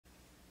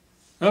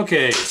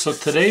Okay, so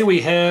today we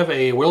have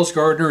a Wills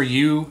Gardner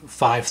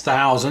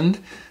U5000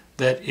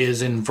 that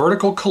is in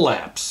vertical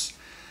collapse.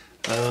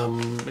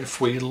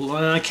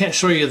 I can't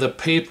show you the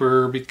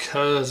paper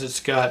because it's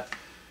got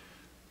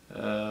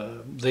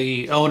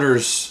the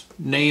owner's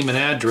name and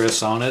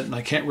address on it, and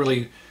I can't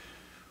really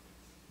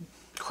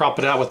crop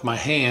it out with my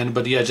hand,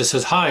 but yeah, it just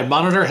says, "Hi,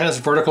 monitor has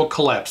vertical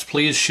collapse.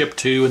 Please ship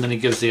to," and then he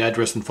gives the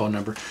address and phone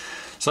number.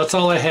 So that's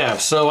all I have.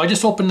 So I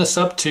just opened this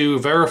up to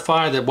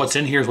verify that what's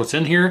in here is what's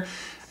in here.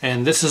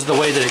 And this is the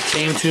way that it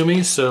came to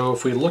me. So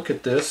if we look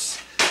at this,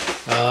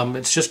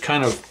 it's just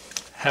kind of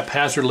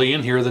haphazardly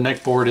in here. The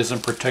neck board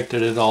isn't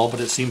protected at all, but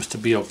it seems to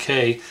be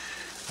okay.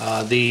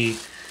 The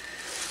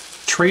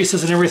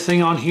traces and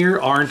everything on here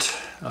aren't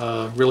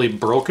really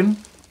broken.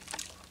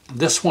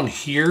 This one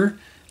here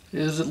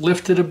is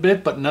lifted a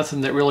bit, but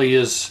nothing that really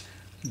is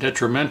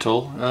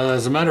detrimental.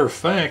 As a matter of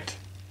fact,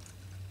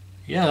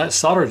 yeah, that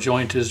solder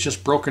joint is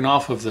just broken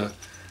off of the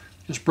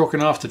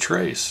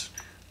trace.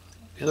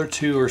 The other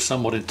two are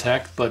somewhat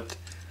intact, but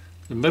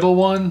the middle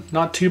one,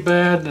 not too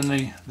bad,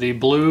 and the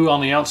blue on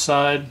the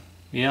outside,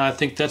 yeah, I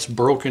think that's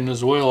broken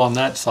as well on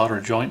that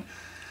solder joint.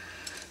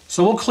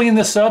 So we'll clean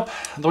this up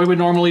the way we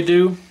normally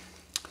do,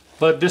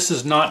 but this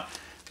is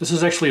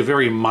actually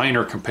very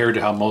minor compared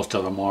to how most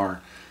of them are.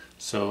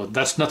 So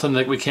that's nothing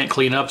that we can't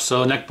clean up.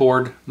 So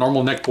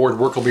normal neck board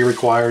work will be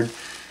required.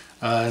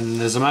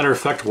 And as a matter of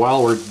fact,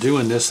 while we're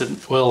doing this,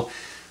 it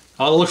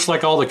looks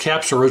like all the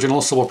caps are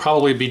original, so we'll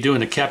probably be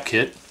doing a cap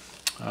kit.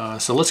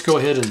 So let's go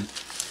ahead and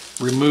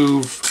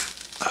remove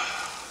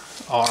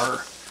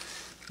our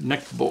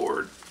neck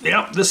board.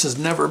 Yep, this has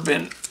never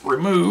been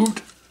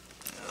removed.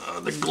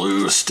 The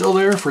glue is still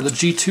there for the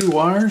G2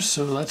 wires,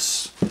 so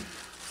that's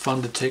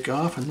fun to take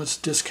off. And let's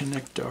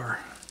disconnect our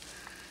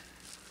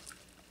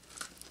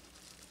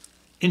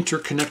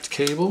interconnect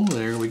cable.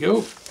 There we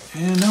go.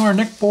 And now our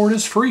neck board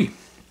is free.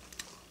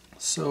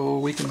 So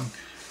we can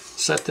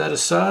set that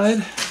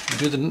aside,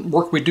 do the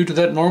work we do to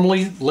that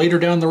normally later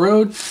down the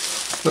road.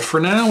 But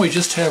for now, we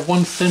just have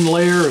one thin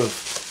layer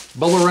of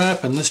bubble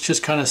wrap, and this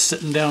just kind of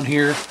sitting down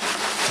here,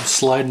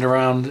 sliding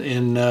around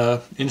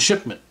in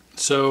shipment.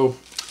 So,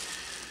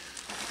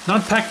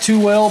 not packed too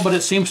well, but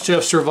it seems to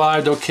have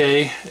survived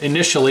okay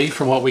initially,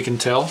 from what we can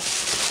tell.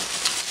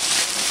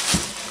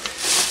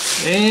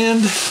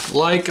 And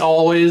like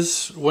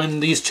always,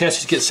 when these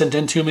chassis get sent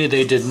in to me,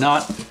 they did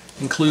not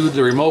include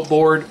the remote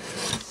board.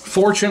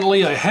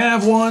 Fortunately, I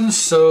have one,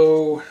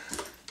 so...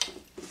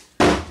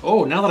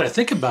 Oh, now that I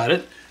think about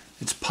it,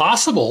 it's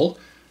possible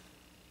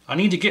I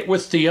need to get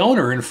with the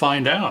owner and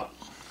find out.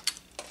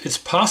 It's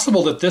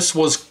possible that this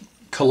was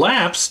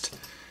collapsed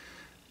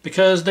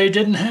because they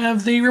didn't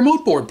have the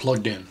remote board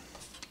plugged in.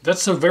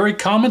 That's a very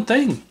common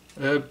thing.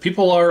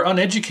 People are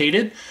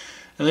uneducated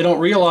and they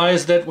don't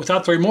realize that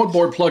without the remote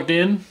board plugged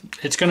in,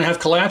 it's going to have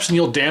collapse and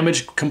you'll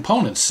damage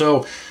components.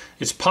 So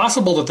it's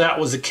possible that that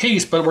was the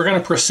case, but we're going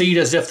to proceed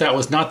as if that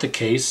was not the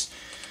case.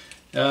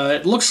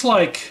 It looks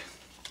like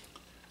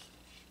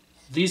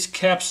these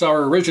caps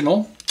are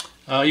original.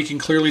 You can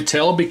clearly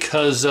tell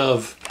because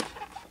of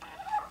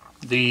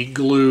the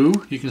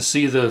glue. You can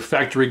see the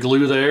factory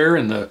glue there,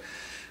 and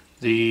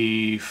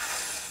the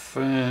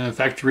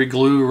factory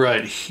glue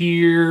right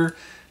here,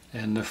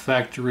 and the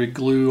factory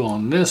glue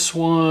on this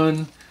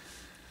one,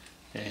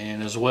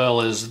 and as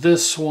well as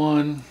this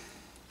one.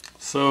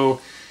 So,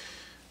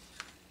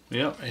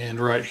 yep, and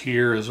right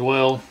here as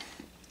well.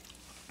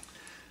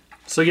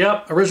 So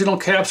yep, original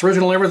caps,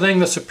 original everything.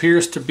 This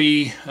appears to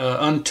be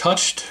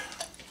untouched.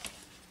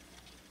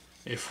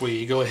 If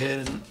we go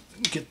ahead and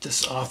get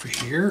this off of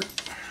here,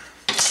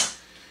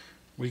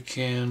 we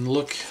can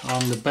look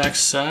on the back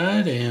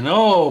side, and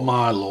oh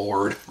my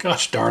lord,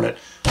 gosh darn it.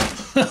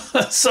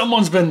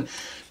 Someone's been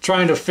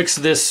trying to fix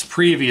this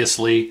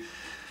previously,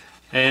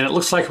 and it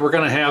looks like we're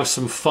going to have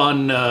some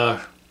fun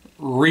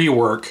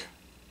rework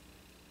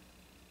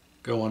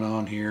going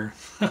on here.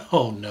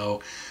 Oh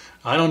no.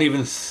 I don't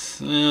even,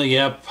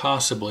 yeah,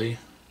 possibly. I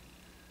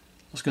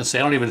was going to say,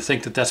 I don't even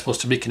think that that's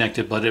supposed to be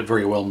connected, but it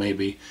very well may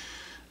be.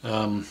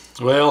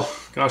 Well,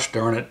 gosh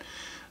darn it.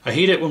 I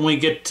hate it when we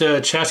get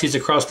chassis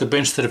across the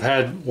bench that have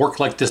had work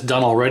like this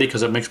done already,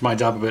 because it makes my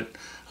job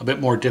a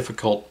bit more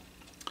difficult.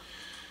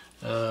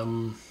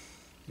 We've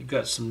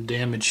got some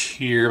damage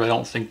here, but I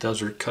don't think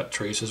those are cut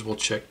traces. We'll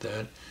check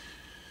that.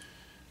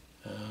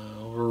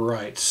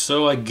 Right,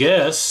 so I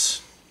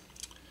guess...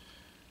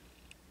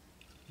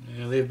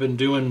 Yeah, they've been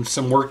doing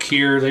some work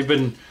here. They've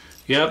been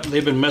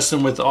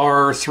messing with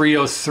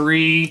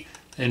R303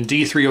 and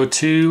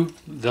D302.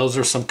 Those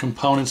are some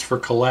components for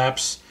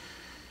collapse.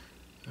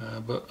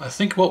 But I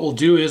think what we'll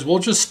do is we'll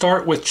just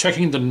start with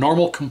checking the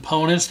normal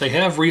components. They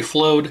have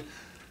reflowed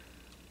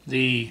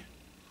the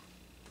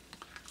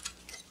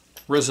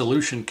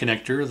resolution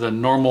connector. The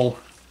normal,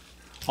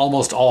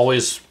 almost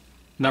always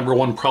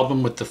 #1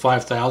 problem with the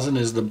 5000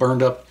 is the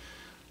burned up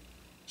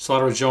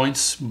solder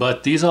joints,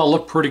 but these all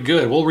look pretty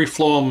good. We'll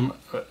reflow them.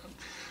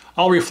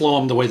 I'll reflow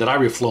them the way that I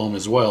reflow them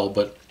as well,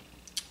 but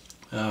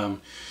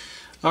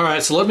All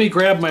right, so let me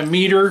grab my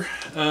meter.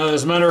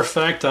 As a matter of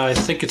fact, I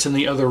think it's in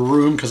the other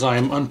room because I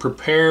am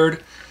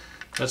unprepared.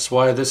 That's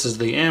why this is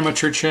the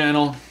amateur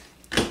channel.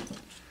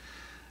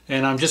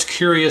 And I'm just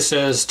curious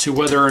as to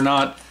whether or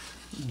not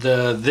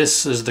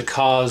this is the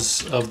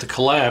cause of the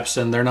collapse,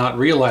 and they're not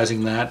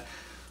realizing that.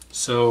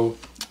 So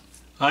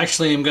I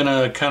actually am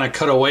gonna kind of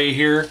cut away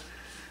here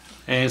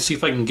and see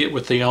if I can get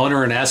with the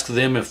owner and ask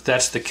them if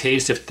that's the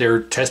case, if they're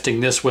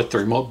testing this with the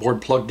remote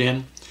board plugged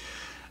in.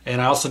 And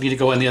I also need to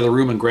go in the other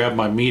room and grab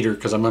my meter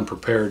because I'm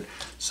unprepared.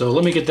 So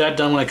let me get that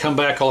done. When I come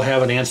back, I'll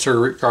have an answer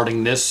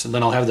regarding this, and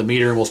then I'll have the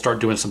meter and we'll start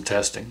doing some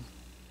testing.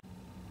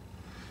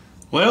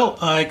 Well,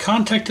 I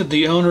contacted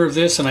the owner of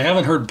this and I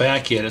haven't heard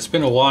back yet. It's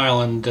been a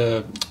while, and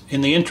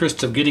in the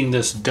interest of getting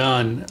this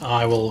done,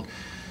 I will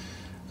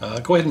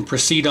go ahead and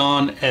proceed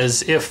on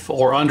as if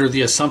or under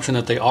the assumption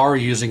that they are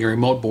using a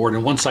remote board.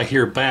 And once I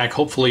hear back,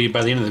 hopefully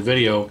by the end of the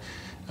video,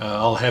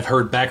 I'll have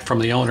heard back from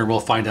the owner and we'll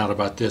find out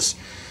about this.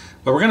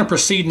 But we're going to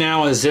proceed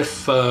now as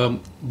if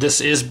this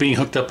is being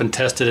hooked up and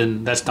tested,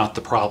 and that's not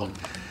the problem.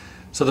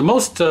 So the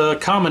most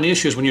common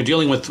issues when you're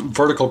dealing with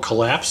vertical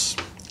collapse,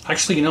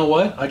 actually, you know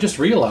what? I just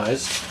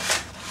realized,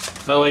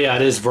 oh yeah,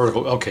 it is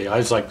vertical. Okay, I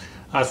was like,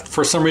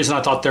 for some reason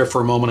I thought there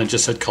for a moment it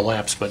just said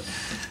collapse, but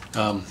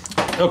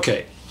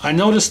okay. I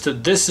noticed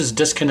that this is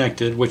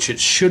disconnected, which it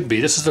should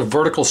be. This is a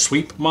vertical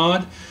sweep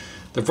mod.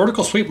 The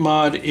vertical sweep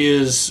mod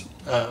is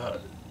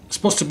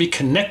supposed to be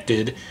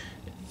connected.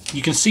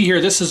 You can see here,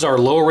 this is our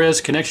low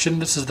res connection.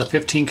 This is the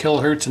 15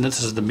 kilohertz, and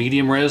this is the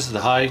medium res,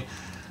 the high.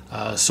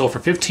 So for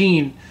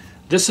 15,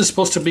 this is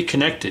supposed to be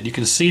connected. You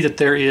can see that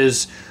there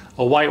is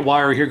a white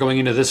wire here going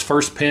into this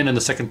first pin, and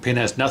the second pin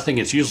has nothing.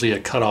 It's usually a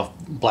cutoff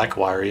black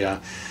wire,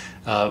 yeah.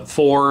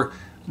 For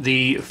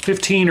the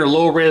 15 or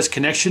low res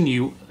connection,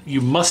 you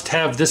must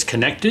have this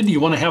connected.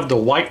 You want to have the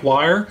white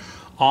wire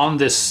on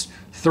this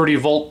 30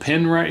 volt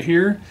pin right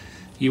here.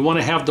 You want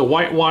to have the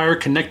white wire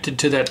connected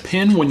to that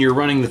pin when you're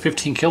running the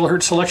 15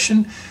 kilohertz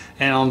selection.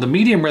 And on the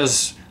medium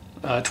res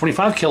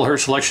 25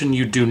 kilohertz selection,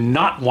 you do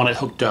not want it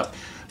hooked up.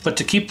 But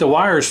to keep the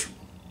wires,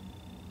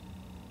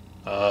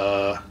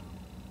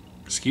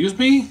 excuse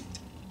me?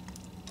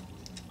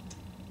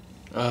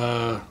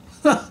 We're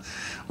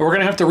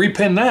gonna have to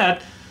repin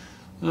that.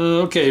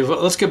 Okay,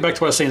 well, let's get back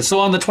to what I was saying. So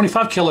on the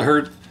 25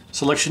 kilohertz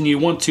selection, you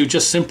want to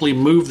just simply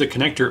move the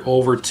connector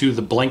over to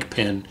the blank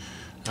pin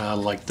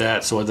like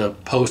that. So the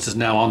post is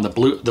now on the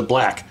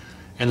black,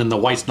 and then the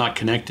white's not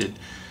connected.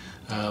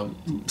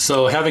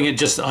 So having it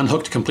just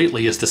unhooked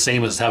completely is the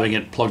same as having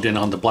it plugged in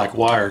on the black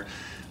wire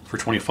for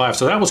 25.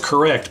 So that was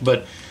correct,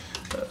 but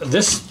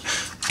this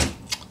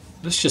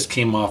just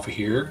came off of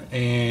here,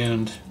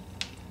 and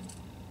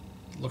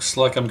looks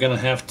like I'm gonna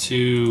have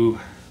to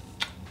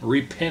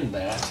repin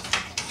that.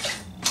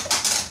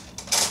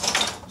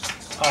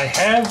 I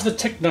have the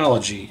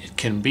technology. It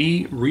can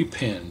be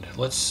repinned.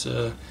 Let's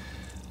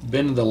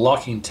bend the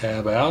locking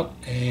tab out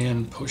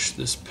and push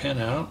this pin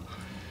out.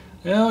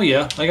 Oh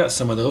yeah, I got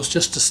some of those,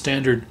 just a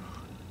standard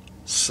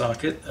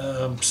socket.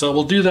 So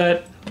we'll do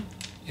that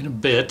in a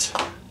bit.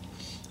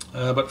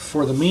 But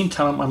for the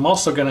meantime, I'm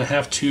also going to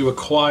have to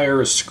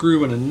acquire a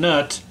screw and a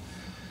nut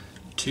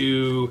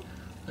to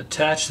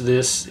attach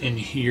this in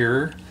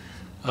here.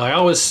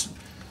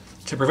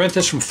 To prevent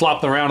this from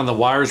flopping around and the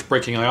wires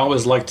breaking, I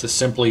always like to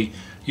simply,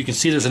 you can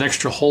see there's an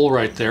extra hole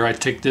right there. I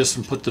take this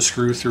and put the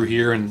screw through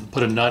here and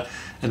put a nut,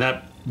 and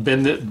that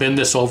bend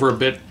this over a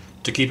bit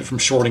to keep it from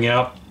shorting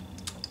out.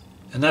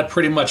 And that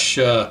pretty much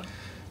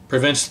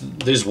prevents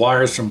these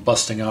wires from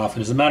busting off.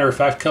 And as a matter of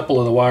fact, a couple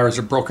of the wires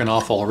are broken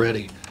off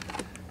already.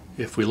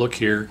 If we look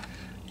here,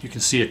 you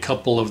can see a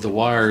couple of the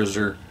wires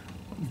are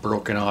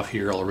broken off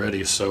here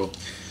already. So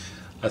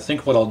I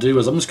think what I'll do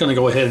is I'm just going to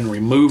go ahead and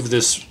remove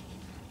this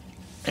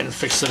and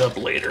fix it up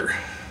later.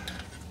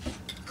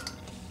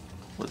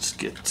 Let's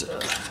get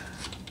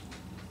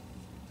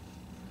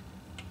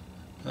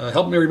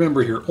help me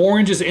remember here.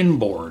 Orange is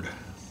inboard.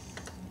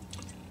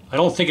 I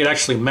don't think it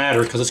actually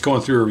matters because it's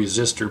going through a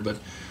resistor, but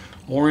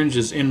orange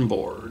is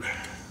inboard.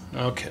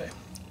 Okay.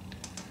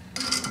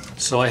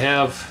 So I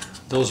have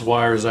those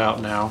wires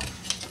out now,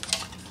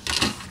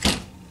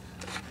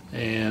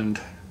 and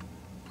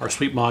our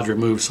sweep mod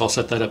removed, so I'll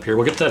set that up here.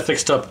 We'll get that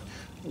fixed up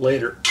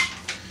later.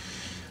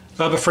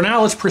 But for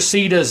now, let's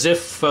proceed as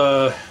if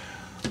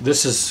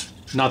this is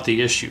not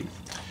the issue.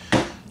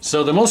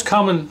 So the most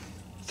common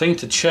thing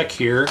to check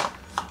here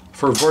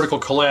for vertical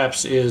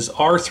collapse is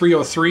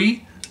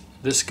R303.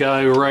 This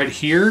guy right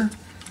here,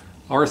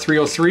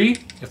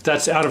 R303. If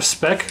that's out of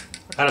spec,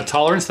 out of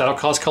tolerance, that'll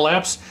cause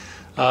collapse.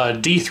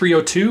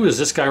 D302 is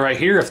this guy right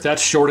here. If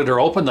that's shorted or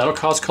open, that'll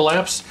cause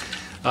collapse.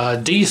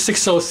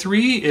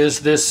 D603 is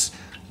this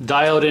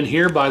diode in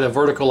here by the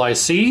vertical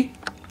IC.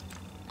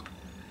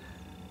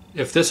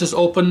 If this is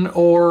open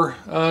or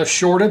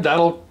shorted,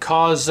 that'll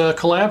cause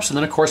collapse. And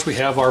then of course we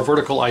have our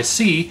vertical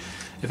IC.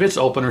 If it's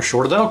open or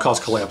shorted, that'll cause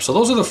collapse. So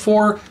those are the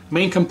four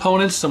main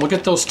components, and we'll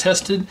get those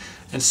tested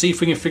and see if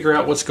we can figure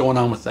out what's going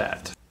on with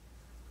that.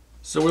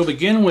 So we'll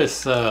begin with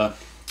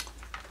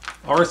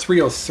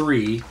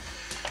R303.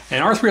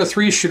 And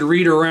R303 should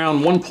read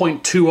around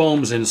 1.2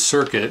 ohms in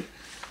circuit.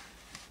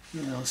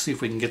 Let's see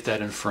if we can get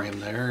that in frame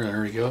there.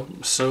 There we go.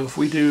 So if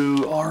we do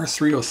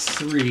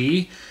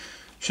R303,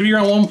 should be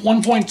around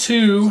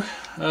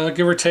 1.2,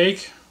 give or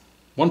take.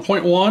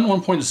 1.1,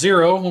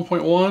 1.0,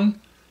 1.1,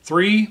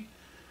 3.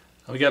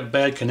 We got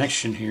bad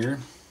connection here.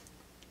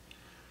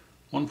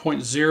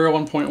 1.0,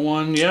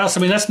 1.1. Yes, I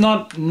mean that's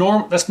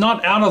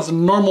not out of the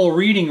normal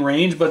reading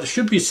range, but it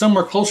should be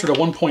somewhere closer to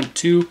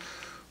 1.2,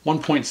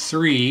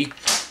 1.3.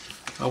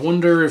 I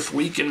wonder if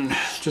we can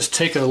just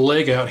take a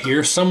leg out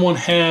here. Someone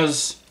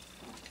has...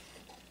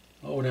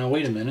 Oh, now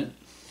wait a minute.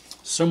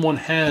 Someone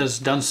has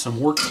done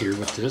some work here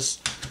with this.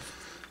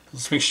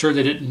 Let's make sure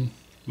they didn't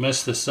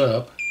mess this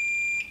up.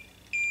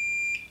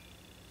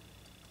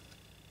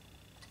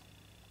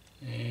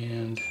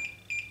 And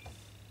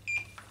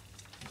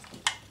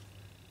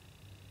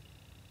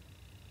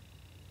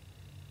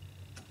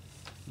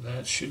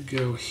that should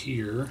go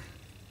here.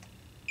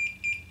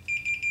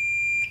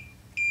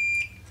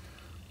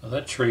 Well,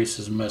 that trace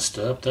is messed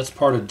up. That's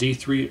part of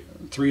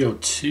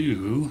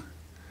D302.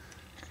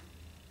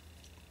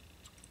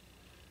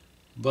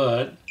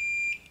 But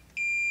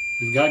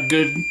we've got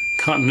good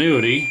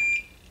continuity.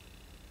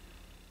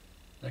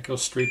 That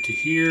goes straight to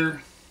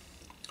here.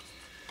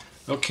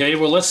 Okay,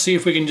 well let's see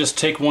if we can just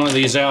take one of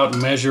these out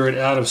and measure it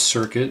out of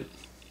circuit.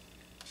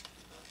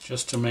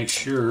 Just to make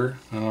sure.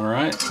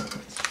 Alright.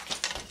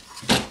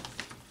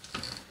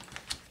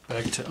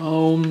 Back to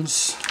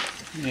ohms.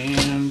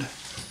 And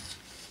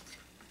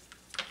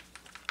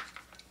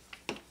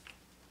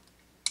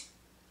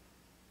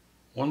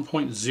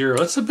 .0.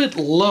 That's a bit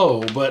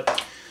low,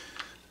 but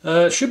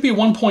it should be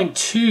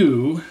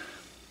 1.2.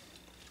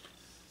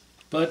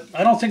 But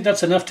I don't think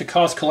that's enough to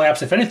cause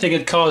collapse. If anything,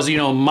 it'd cause,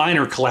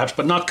 minor collapse,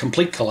 but not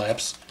complete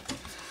collapse.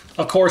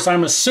 Of course,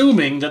 I'm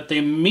assuming that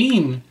they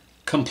mean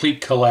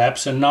complete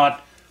collapse and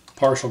not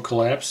partial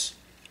collapse.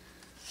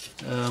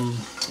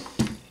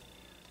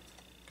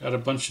 Got a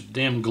bunch of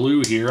damn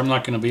glue here. I'm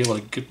not going to be able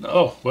to get...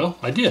 Oh, well,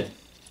 I did.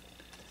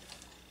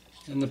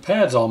 And the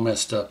pad's all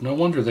messed up. No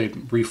wonder they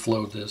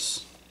reflowed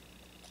this.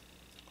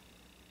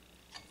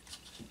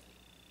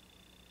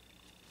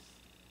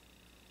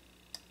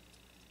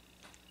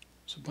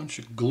 There's a bunch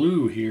of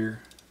glue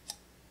here.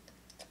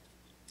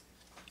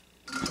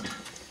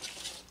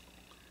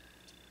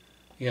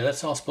 Yeah,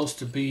 that's all supposed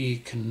to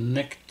be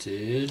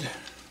connected.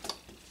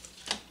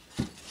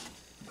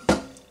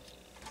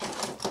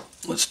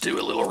 Let's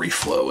do a little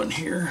reflow in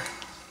here.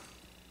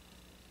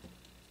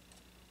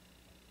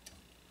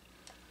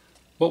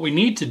 What we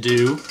need to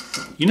do,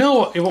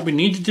 what we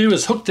need to do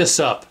is hook this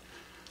up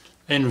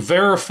and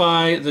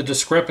verify the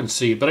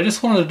discrepancy. But I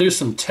just wanted to do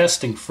some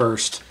testing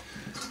first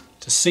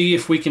to see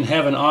if we can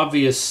have an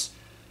obvious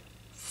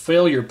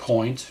failure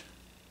point.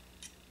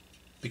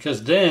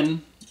 Because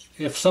then,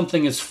 if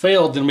something has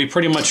failed, then we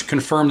pretty much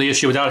confirm the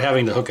issue without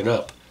having to hook it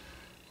up.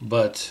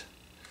 But,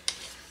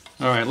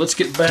 alright, let's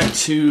get back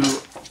to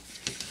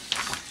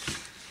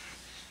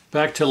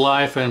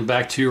life and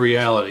back to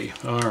reality.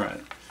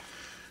 Alright.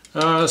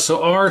 So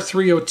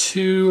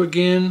R302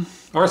 again.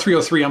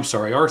 R303, I'm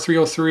sorry.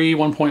 R303,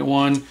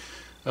 1.1.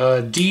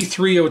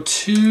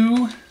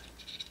 D302.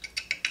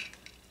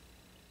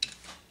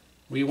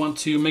 We want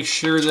to make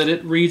sure that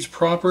it reads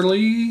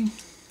properly.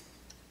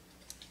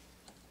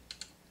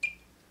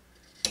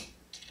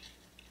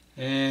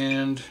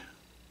 And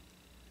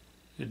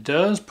it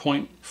does,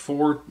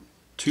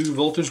 0.42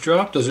 voltage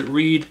drop. Does it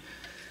read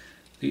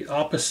the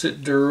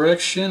opposite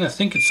direction? I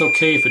think it's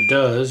okay if it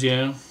does,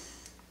 yeah.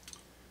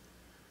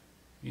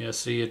 Yeah,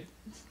 see,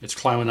 it's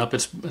climbing up.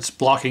 It's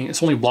blocking.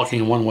 It's only blocking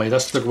in one way.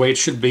 That's the way it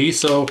should be.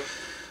 So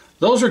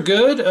those are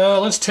good.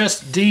 Let's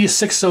test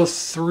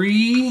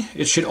D603.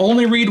 It should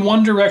only read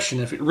one direction.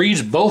 If it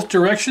reads both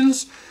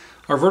directions,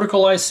 our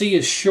vertical IC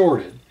is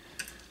shorted.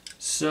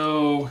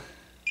 So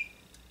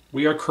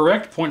we are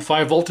correct.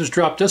 0.5 voltage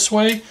drop this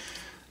way,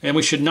 and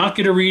we should not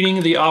get a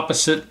reading the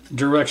opposite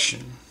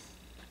direction.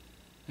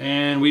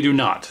 And we do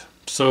not.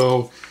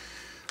 So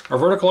our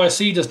vertical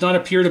IC does not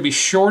appear to be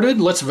shorted.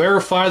 Let's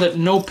verify that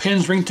no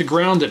pins ring to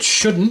ground that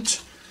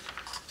shouldn't.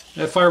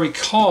 If I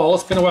recall,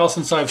 it's been a while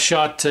since I've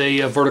shot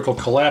a vertical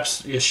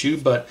collapse issue,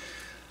 but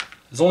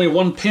there's only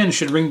one pin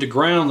should ring to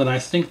ground, and I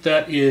think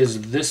that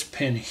is this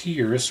pin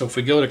here. So if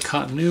we go to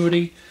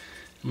continuity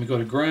and we go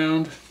to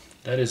ground,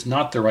 that is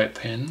not the right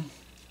pin.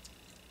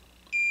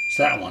 It's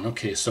that one.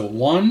 Okay, so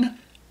 1,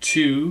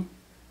 2,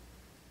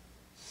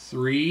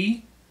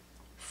 3,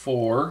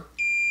 4.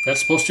 That's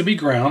supposed to be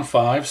ground.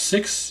 5,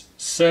 6,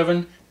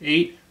 7,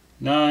 8,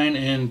 9,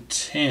 and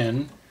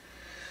 10.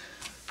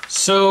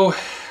 So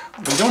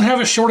we don't have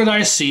a shorted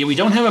IC. We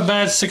don't have a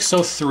bad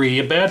 603,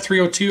 a bad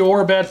 302, or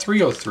a bad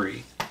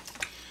 303.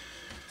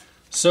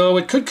 So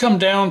it could come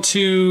down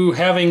to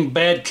having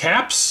bad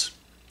caps.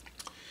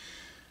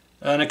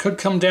 And it could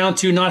come down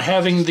to not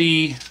having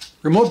the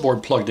remote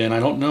board plugged in.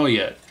 I don't know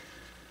yet.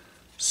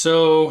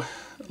 So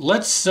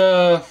let's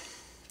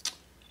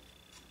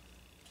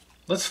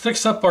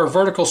fix up our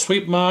vertical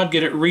sweep mod,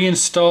 get it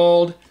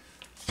reinstalled,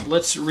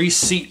 let's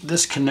reseat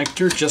this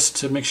connector just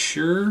to make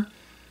sure.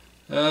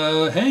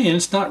 Hey, and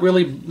it's not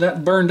really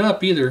that burned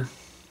up either.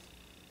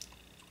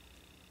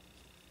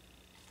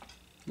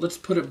 Let's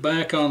put it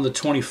back on the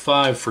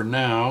 25 for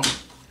now.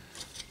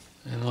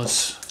 And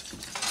let's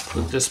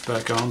put this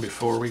back on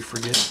before we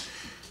forget.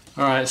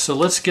 Alright, so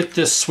let's get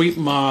this sweep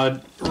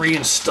mod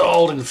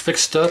reinstalled and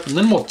fixed up, and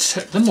then we'll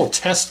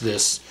test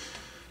this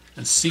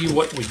and see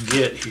what we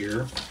get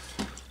here.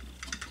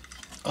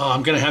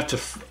 I'm going to have to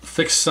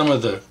fix some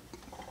of the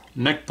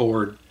neck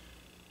board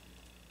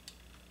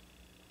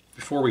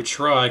before we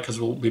try, because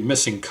we'll be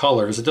missing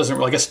colors. It doesn't,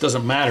 well, I guess it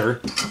doesn't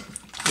matter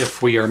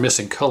if we are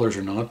missing colors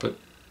or not, but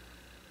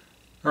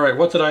alright,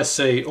 what did I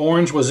say?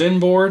 Orange was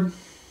inboard.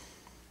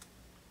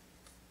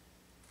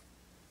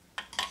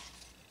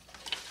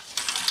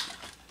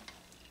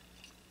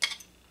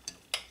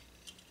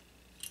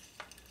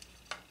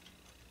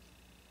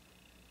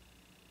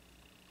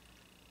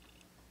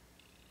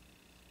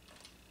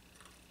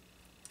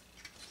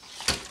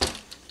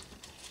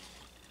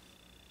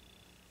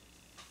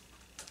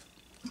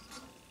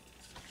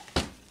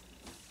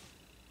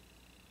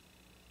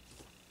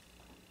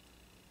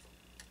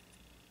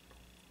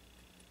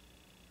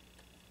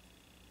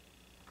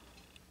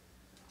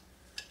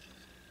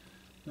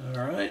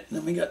 Alright,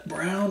 then we got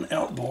brown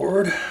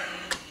outboard.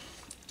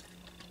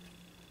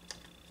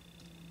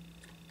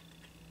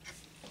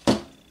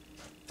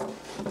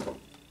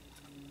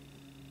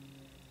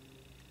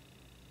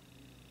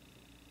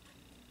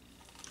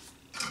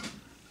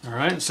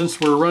 Alright,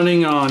 since we're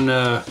running on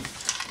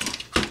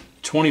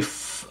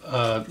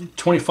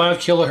 25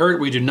 kilohertz,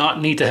 we do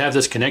not need to have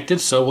this connected,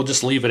 so we'll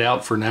just leave it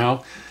out for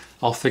now.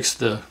 I'll fix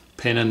the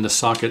pin in the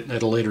socket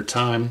at a later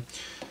time.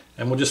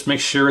 And we'll just make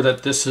sure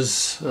that this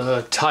is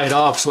tied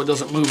off so it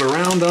doesn't move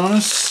around on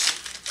us.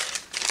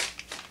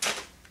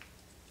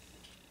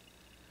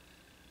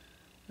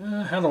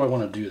 How do I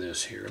want to do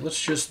this here?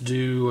 Let's just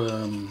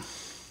do,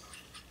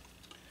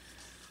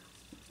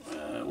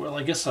 well,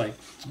 I guess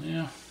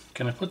yeah.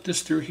 Can I put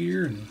this through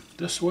here and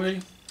this way?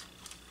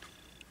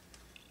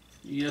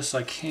 Yes,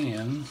 I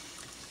can.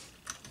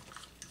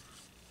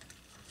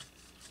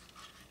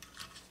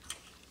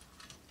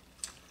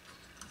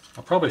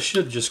 I probably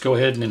should just go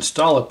ahead and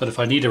install it, but if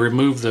I need to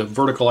remove the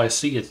vertical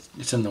IC,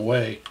 it's in the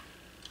way.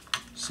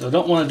 So I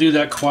don't want to do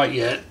that quite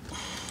yet.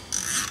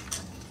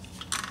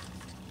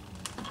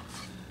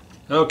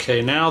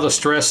 Okay, now the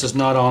stress is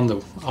not on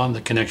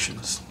the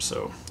connections,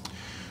 so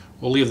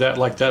we'll leave that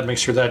like that. Make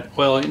sure that,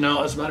 well, you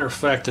know, as a matter of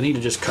fact, I need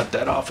to just cut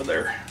that off of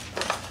there.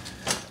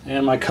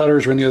 And my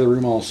cutters are in the other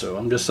room also.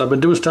 I've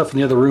been doing stuff in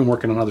the other room,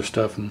 working on other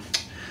stuff. And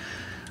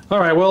all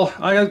right, well,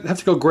 I have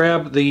to go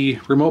grab the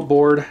remote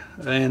board,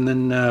 and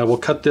then we'll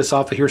cut this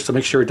off of here to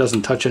make sure it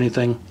doesn't touch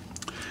anything.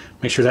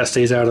 Make sure that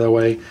stays out of the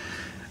way.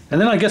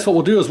 And then I guess what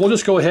we'll do is we'll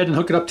just go ahead and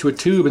hook it up to a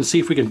tube and see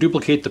if we can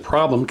duplicate the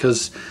problem,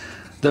 because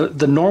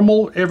the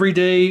normal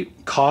everyday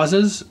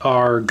causes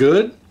are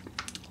good.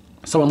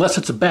 So unless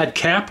it's a bad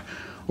cap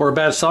or a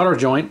bad solder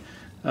joint,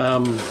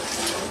 I'm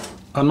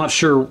not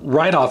sure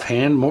right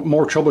offhand.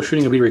 More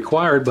troubleshooting will be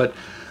required, but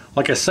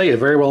like I say, it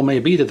very well may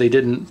be that they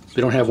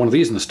don't have one of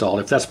these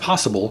installed. If that's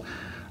possible,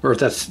 or if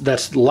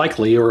that's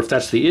likely, or if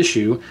that's the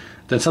issue,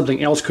 then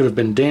something else could have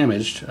been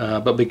damaged.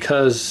 But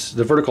because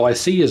the vertical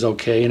IC is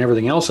okay and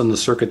everything else in the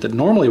circuit that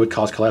normally would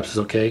cause collapse is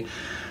okay,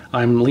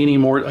 I'm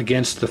leaning more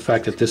against the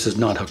fact that this is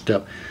not hooked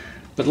up.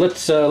 But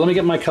let me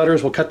get my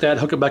cutters. We'll cut that,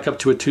 hook it back up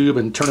to a tube,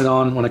 and turn it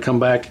on when I come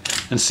back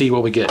and see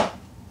what we get.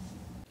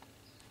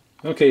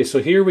 Okay, so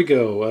here we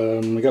go.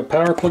 We got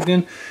power plugged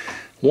in.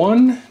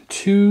 1,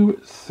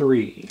 2,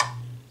 3.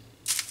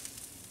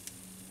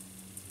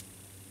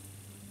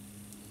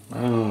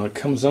 Oh, it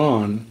comes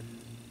on,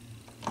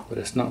 but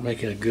it's not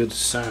making a good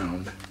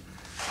sound.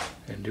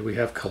 And do we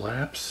have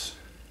collapse?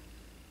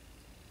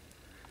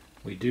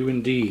 We do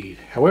indeed.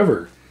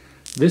 However,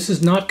 this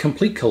is not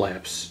complete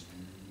collapse.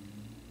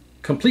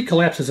 Complete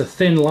collapse is a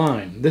thin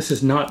line. This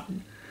is not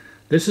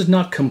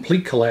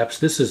complete collapse.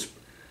 This is,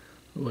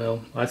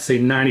 well, I'd say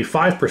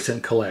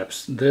 95%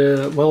 collapse.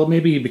 Well, it may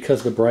be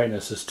because the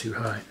brightness is too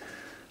high.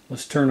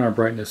 Let's turn our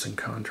brightness and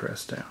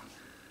contrast down.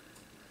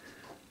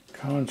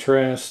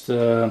 Contrast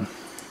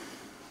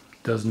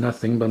does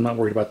nothing, but I'm not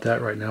worried about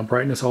that right now.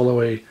 Brightness all the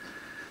way.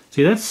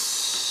 See,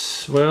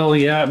 that's, well,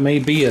 yeah, it may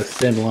be a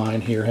thin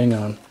line here. Hang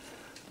on.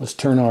 Let's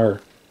turn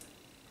our,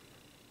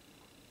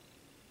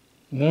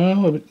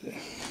 no,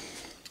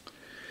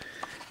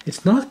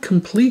 it's not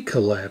complete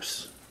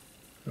collapse.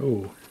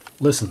 Oh,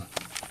 listen.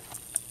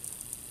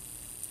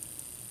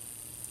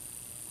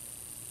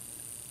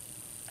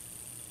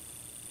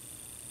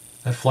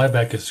 That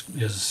flyback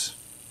is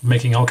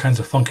making all kinds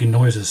of funky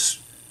noises.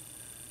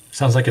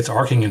 Sounds like it's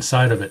arcing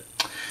inside of it.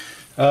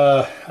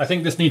 I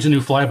think this needs a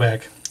new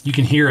flyback. You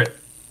can hear it.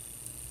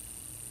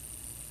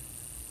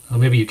 Well,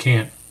 maybe you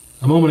can't.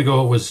 A moment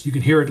ago you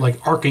could hear it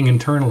like arcing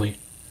internally.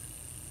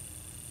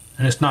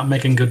 And it's not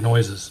making good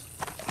noises.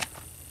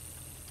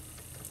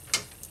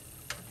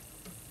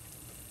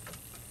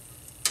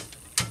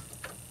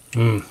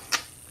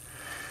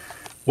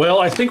 Well,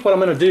 I think what I'm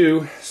going to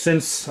do,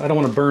 since I don't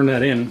want to burn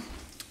that in,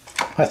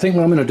 I think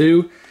what I'm going to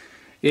do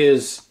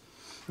is,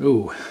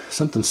 ooh,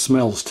 something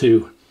smells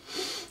too.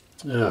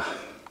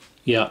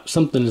 Yeah,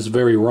 something is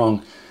very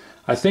wrong.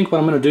 I think what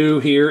I'm going to do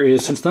here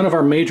is, since none of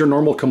our major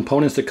normal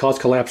components that cause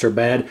collapse are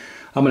bad,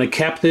 I'm going to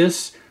cap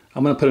this.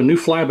 I'm going to put a new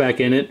flyback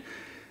in it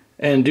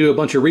and do a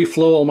bunch of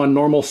reflow on my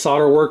normal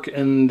solder work.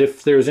 And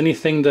if there's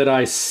anything that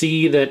I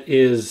see that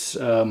is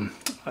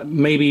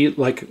maybe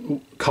like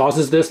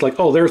causes this, like,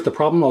 oh, there's the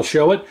problem, I'll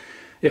show it.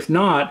 If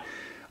not,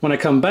 when I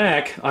come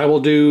back, I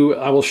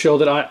will show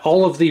that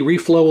all of the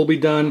reflow will be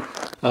done,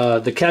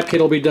 the cap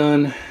kit will be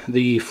done,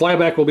 the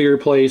flyback will be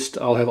replaced,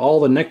 I'll have all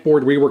the neck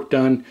board rework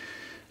done.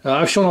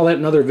 I've shown all that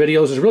in other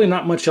videos. There's really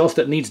not much else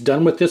that needs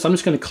done with this. I'm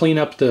just going to clean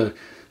up the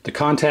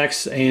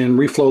contacts and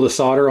reflow the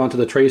solder onto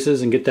the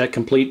traces and get that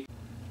complete.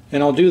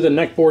 And I'll do the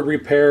neck board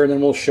repair, and then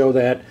we'll show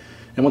that.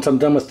 And once I'm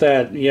done with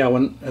that, yeah,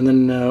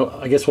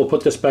 I guess we'll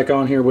put this back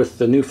on here with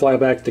the new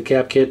flyback, the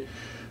cap kit,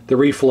 the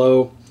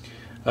reflow,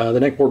 the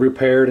neck board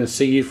repaired, and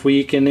see if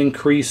we can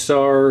increase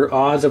our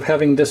odds of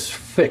having this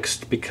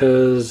fixed,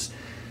 because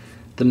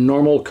the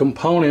normal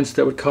components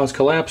that would cause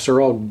collapse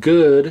are all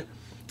good.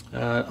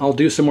 I'll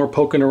do some more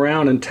poking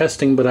around and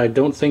testing, but I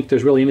don't think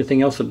there's really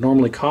anything else that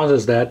normally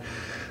causes that.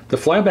 The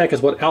flyback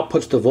is what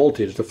outputs the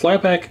voltage. The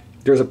flyback,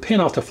 there's a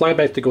pin off the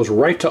flyback that goes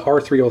right to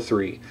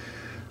R303.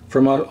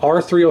 From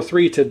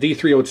R303 to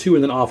D302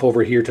 and then off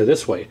over here to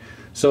this way.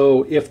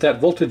 So if that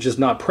voltage is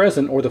not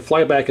present or the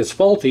flyback is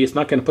faulty, it's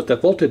not going to put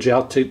that voltage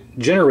out to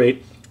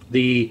generate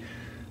the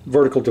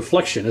vertical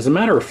deflection. As a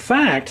matter of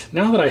fact,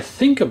 now that I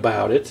think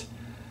about it,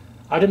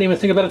 I didn't even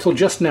think about it until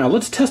just now.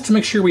 Let's test to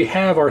make sure we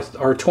have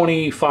our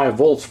 25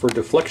 volts for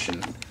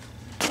deflection.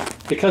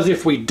 Because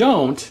if we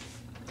don't,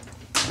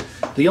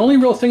 the only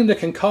real thing that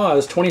can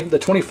cause the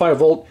 25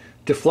 volt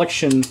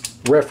deflection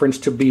reference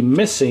to be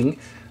missing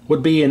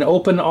would be an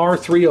open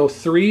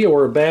R303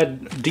 or a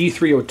bad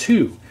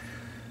D302.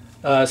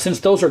 Since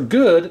those are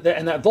good,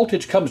 and that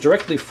voltage comes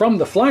directly from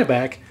the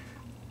flyback,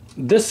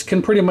 this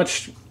can pretty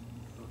much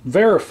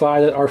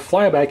verify that our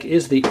flyback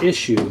is the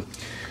issue.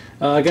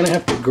 I'm going to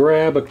have to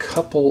grab a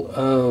couple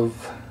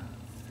of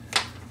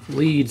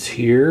leads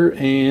here,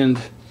 and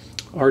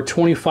our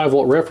 25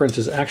 volt reference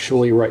is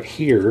actually right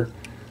here.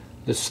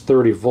 This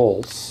 30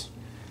 volts.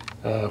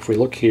 If we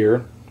look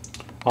here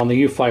on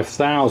the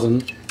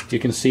U5000, you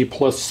can see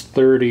plus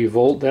 30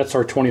 volt. That's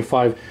our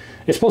 25.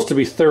 It's supposed to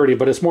be 30,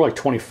 but it's more like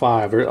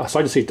 25. So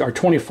I just see our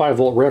 25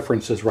 volt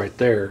reference is right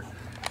there.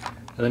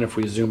 And then if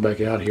we zoom back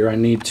out here, I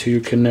need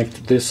to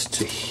connect this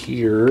to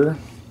here.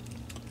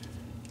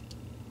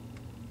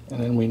 And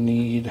then we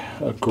need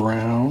a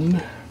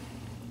ground,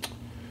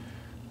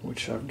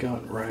 which I've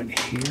got right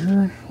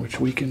here, which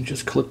we can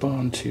just clip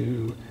on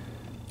to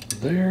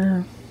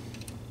there.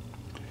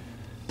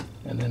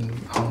 And then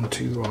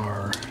onto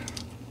our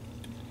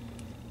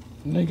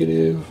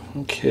negative.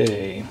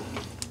 Okay.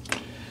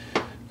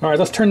 All right,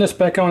 let's turn this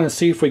back on and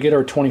see if we get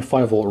our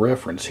 25 volt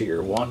reference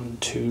here. 1,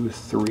 2,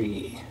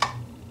 3.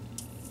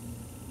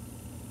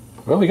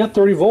 Well, we got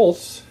 30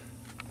 volts,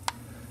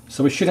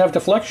 so we should have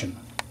deflection.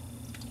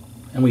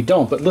 And we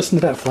don't, but listen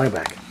to that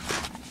flyback.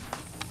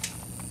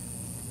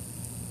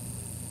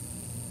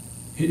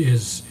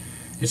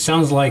 It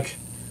sounds like,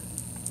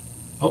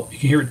 oh, you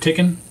can hear it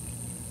ticking?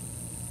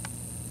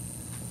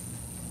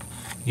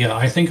 Yeah,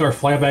 I think our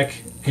flyback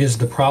is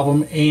the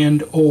problem,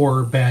 and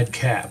or bad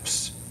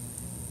caps.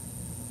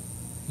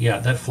 Yeah,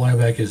 that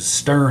flyback is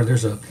stirring.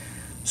 There's a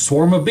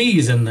swarm of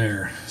bees in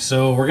there.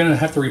 So we're gonna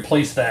have to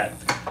replace that.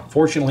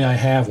 Fortunately, I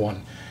have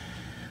one.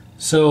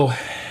 So,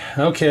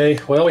 okay,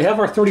 well, we have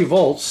our 30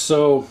 volts.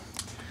 So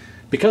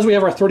because we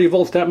have our 30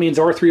 volts, that means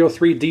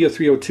R303,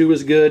 D302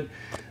 is good.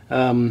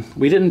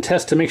 We didn't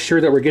test to make sure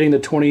that we're getting the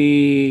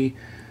 30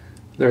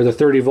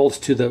 volts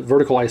to the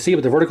vertical IC,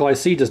 but the vertical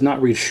IC does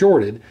not read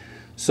shorted.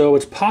 So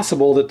it's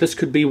possible that this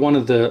could be one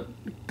of the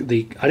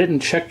I didn't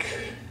check.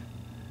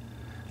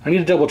 I need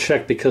to double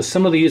check, because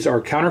some of these are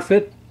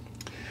counterfeit,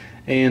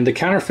 and the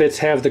counterfeits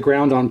have the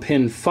ground on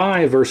pin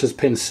 5 versus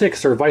pin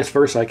 6, or vice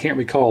versa. I can't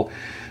recall.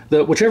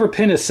 Whichever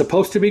pin is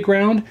supposed to be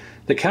ground,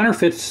 the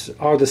counterfeits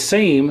are the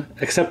same,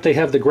 except they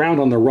have the ground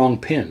on the wrong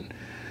pin.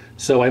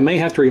 So I may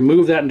have to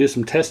remove that and do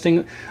some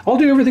testing. I'll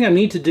do everything I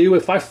need to do.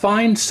 If I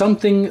find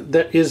something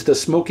that is the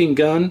smoking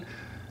gun,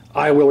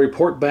 I will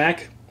report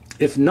back.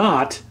 If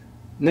not,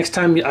 next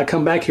time I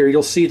come back here,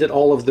 you'll see that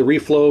all of the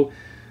reflow,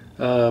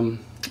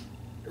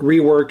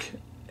 rework,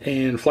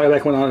 and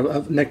flyback went on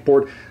a neck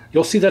board.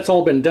 You'll see that's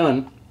all been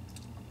done.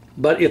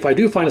 But if I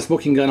do find a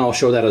smoking gun, I'll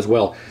show that as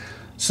well.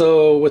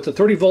 So with the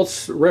 30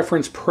 volts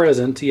reference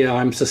present, yeah,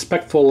 I'm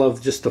suspectful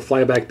of just the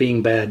flyback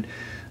being bad,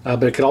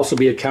 but it could also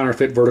be a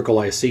counterfeit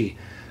vertical IC.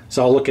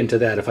 So I'll look into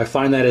that. If I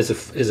find that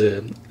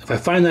if I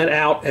find that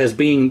out as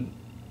being,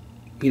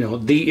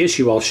 the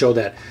issue, I'll show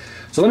that.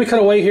 So let me cut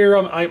away here.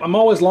 I'm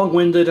always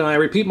long-winded, and I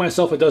repeat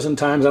myself a dozen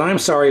times, and I'm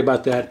sorry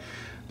about that.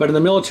 But in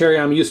the military,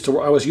 I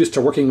was used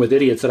to working with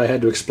idiots that I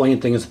had to explain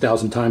things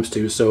 1,000 times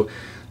to, so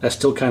that's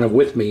still kind of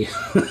with me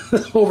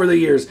over the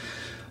years.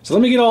 So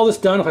let me get all this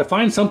done. If I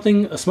find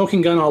something, a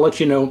smoking gun, I'll let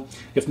you know.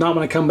 If not,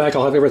 when I come back,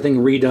 I'll have everything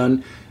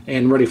redone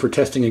and ready for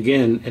testing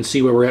again and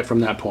see where we're at from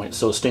that point.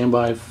 So stand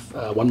by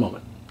 1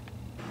 moment.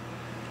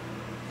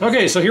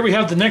 Okay, so here we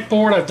have the neck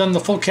board. I've done the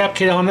full cap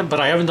kit on it, but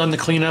I haven't done the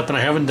cleanup and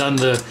I haven't done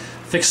the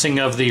fixing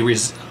of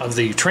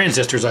the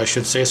transistors, I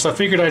should say. So I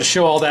figured I'd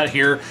show all that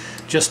here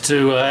just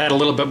to add a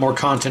little bit more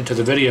content to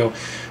the video.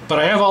 But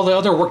I have all the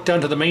other work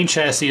done to the main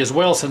chassis as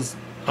well, since,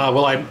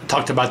 well, I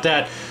talked about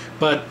that.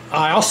 But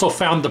I also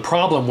found the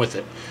problem with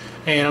it.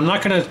 And I'm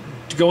not going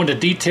to go into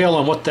detail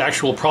on what the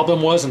actual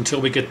problem was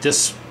until we get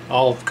this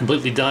all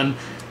completely done,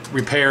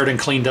 repaired and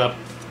cleaned up.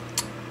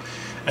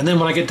 And then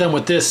when I get done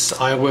with this,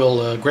 I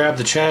will grab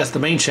the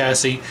main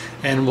chassis,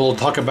 and we'll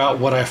talk about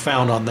what I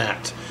found on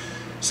that.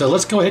 So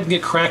let's go ahead and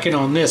get cracking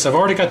on this. I've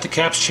already got the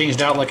caps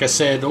changed out, like I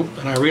said. Oh,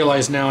 and I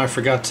realize now I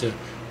forgot to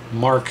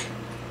mark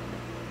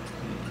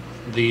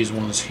these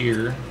ones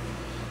here.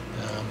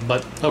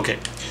 But okay,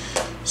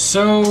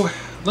 so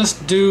let's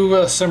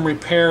do some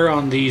repair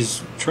on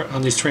these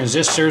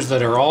transistors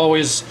that are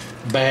always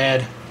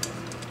bad.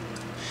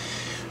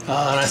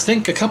 And I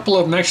think a couple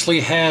of them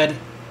actually had.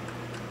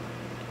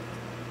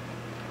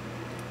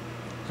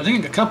 I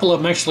think a couple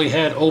of them actually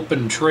had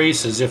open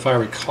traces, if I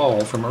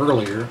recall from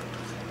earlier.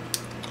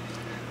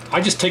 I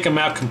just take them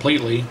out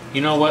completely.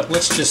 You know what?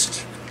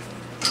 Let's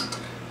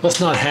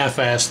not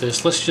half-ass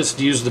this. Let's just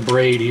use the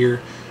braid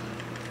here.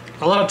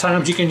 A lot of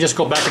times you can just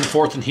go back and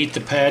forth and heat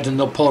the pads and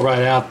they'll pull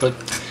right out, but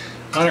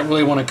I don't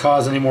really want to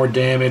cause any more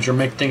damage or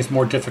make things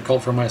more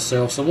difficult for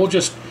myself. So we'll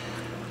just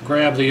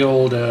grab the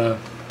old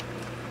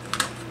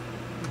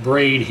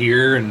braid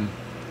here and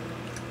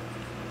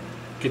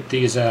get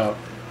these out.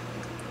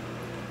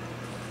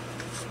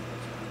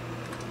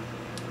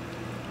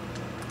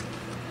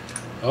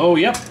 Oh,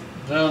 yep.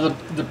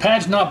 The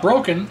pad's not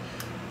broken,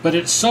 but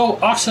it's so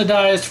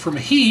oxidized from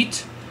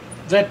heat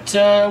that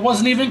it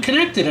wasn't even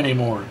connected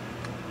anymore.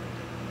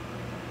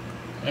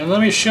 And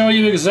let me show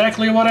you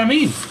exactly what I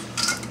mean.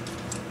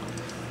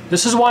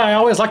 This is why I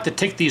always like to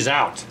take these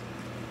out.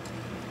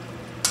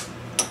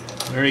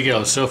 There you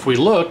go. So if we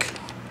look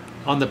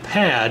on the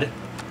pad,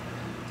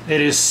 it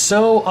is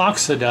so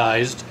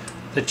oxidized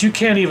that you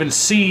can't even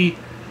see.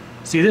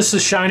 See, this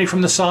is shiny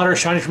from the solder,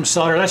 shiny from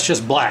solder. That's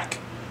just black.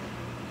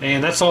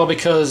 And that's all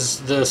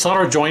because the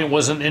solder joint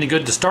wasn't any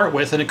good to start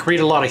with, and it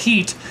created a lot of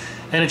heat,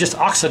 and it just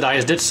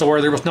oxidized it so where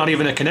there was not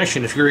even a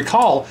connection. If you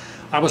recall,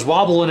 I was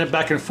wobbling it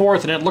back and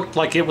forth, and it looked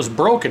like it was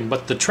broken,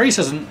 but the trace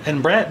isn't,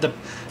 the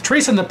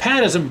trace in the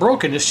pad isn't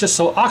broken. It's just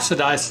so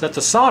oxidized that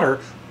the solder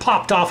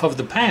popped off of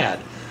the pad.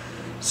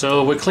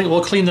 So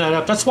we'll clean that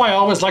up. That's why I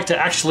always like to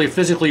actually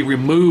physically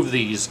remove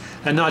these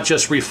and not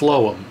just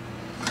reflow them,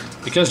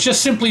 because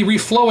just simply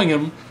reflowing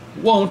them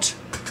won't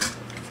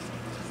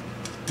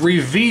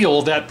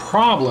reveal that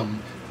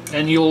problem,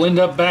 and you'll end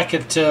up back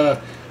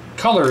at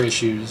color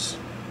issues.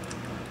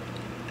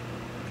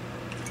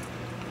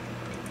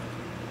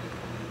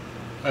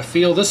 I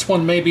feel this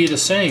one may be the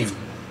same.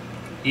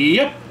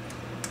 Yep.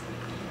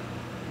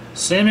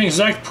 Same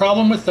exact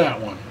problem with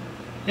that one.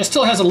 It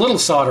still has a little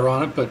solder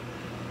on it, but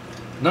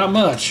not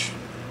much.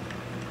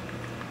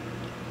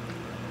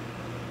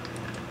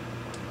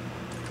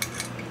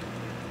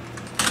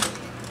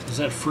 Is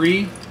that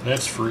free?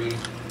 That's free.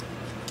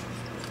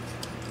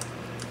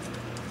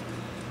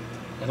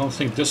 I don't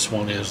think this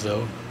one is,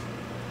 though.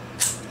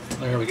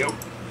 There we go.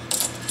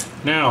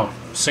 Now,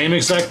 same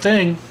exact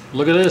thing.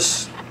 Look at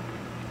this.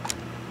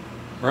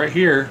 Right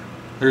here.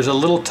 There's a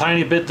little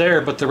tiny bit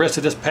there, but the rest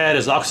of this pad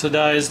is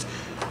oxidized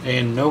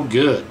and no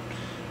good.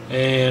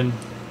 And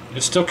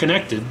it's still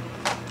connected.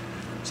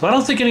 So I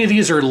don't think any of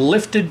these are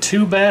lifted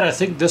too bad. I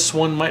think this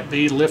one might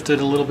be lifted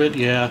a little bit,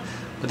 yeah,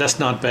 but that's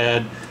not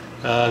bad.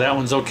 That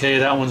one's okay,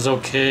 that one's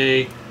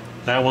okay,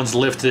 that one's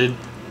lifted.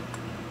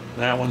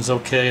 That one's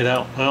okay.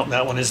 Well,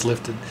 that one is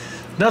lifted.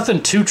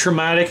 Nothing too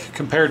traumatic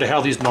compared to how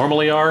these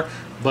normally are,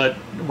 but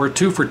we're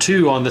 2 for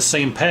 2 on the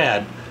same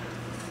pad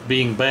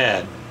being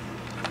bad.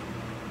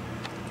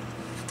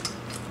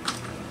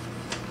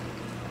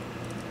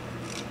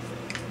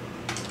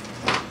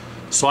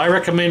 So I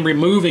recommend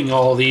removing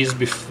all these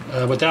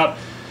without.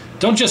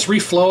 Don't just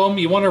reflow them.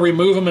 You want to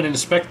remove them and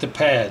inspect the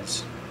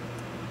pads.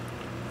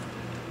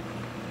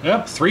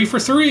 Yep, 3 for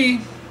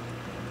 3.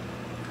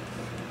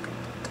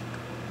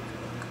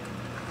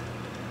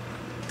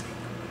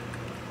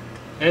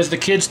 As the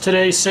kids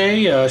today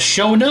say,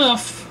 show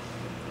enough.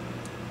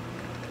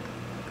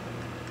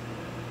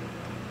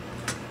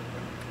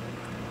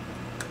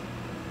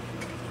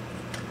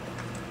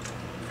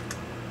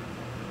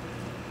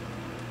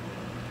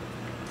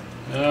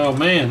 Oh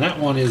man, that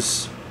one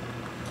is...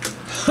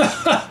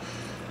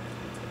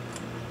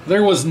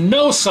 There was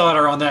no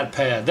solder on that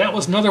pad. That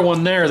was another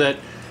one there that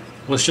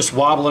was just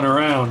wobbling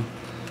around.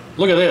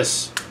 Look at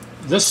this.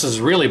 This is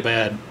really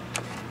bad.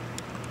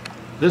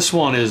 This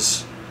one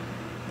is...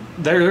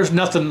 There's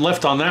nothing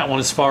left on that one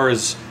as far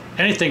as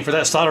anything for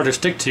that solder to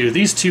stick to.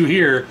 These two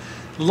here,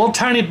 a little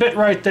tiny bit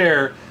right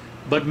there,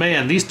 but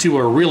man, these two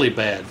are really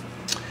bad.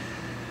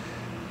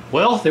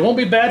 Well, they won't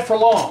be bad for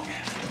long.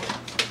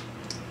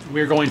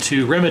 we're going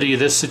to remedy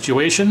this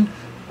situation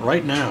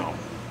right now.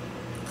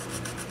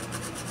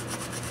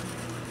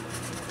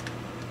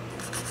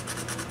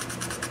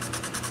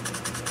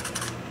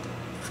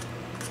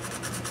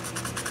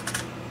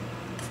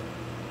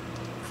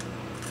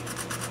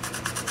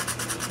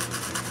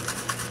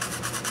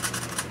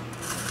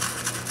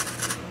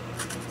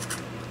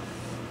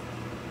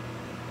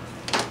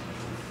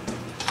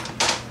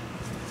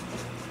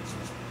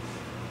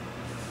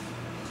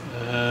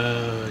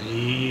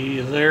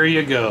 There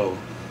you go.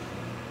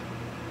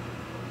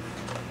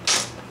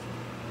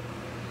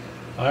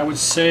 I would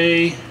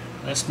say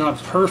that's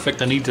not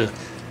perfect. I need to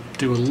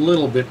do a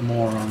little bit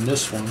more on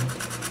this one.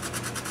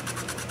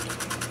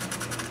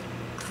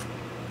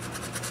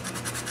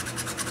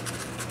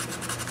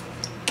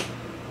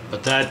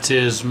 But that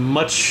is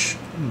much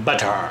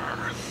better.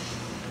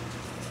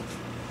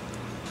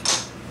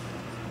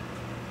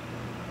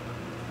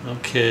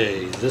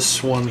 Okay,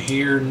 this one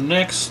here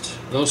next.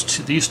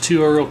 These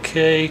two are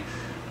okay.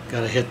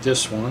 Gotta hit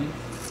this one.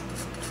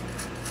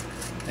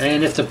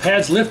 And if the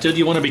pad's lifted,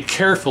 you want to be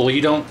careful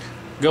you don't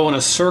go in a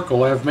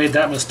circle. I've made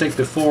that mistake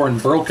before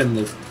and broken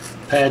the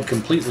pad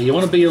completely. You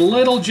want to be a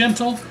little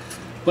gentle,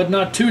 but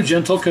not too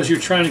gentle, because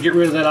you're trying to get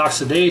rid of that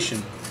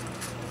oxidation.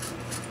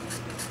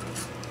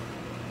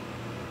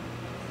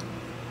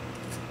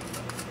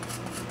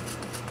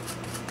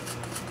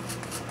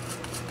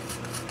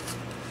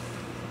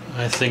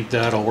 I think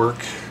that'll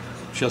work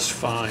just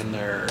fine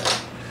there.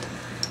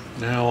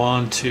 Now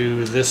on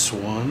to this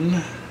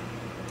one.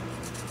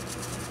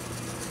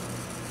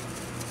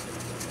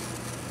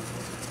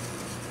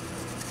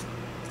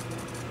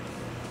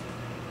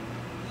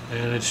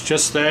 And it's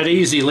just that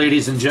easy,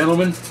 ladies and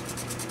gentlemen.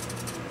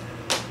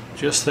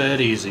 Just that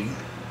easy.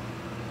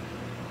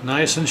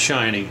 Nice and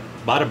shiny.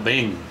 Bada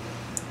bing.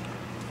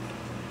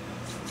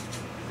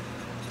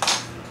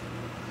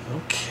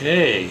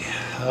 Okay.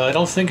 I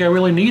don't think I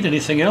really need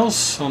anything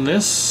else on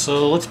this,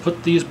 so let's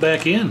put these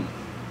back in.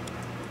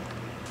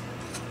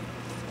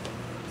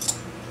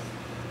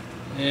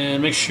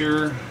 And make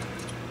sure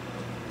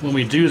when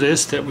we do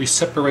this that we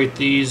separate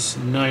these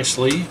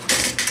nicely.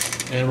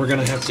 And we're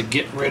going to have to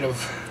get rid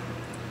of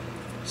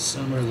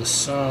some of the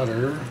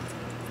solder.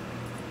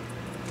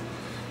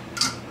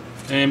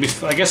 And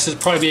I guess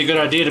it'd probably be a good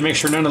idea to make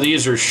sure none of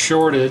these are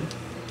shorted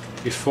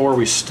before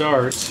we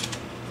start.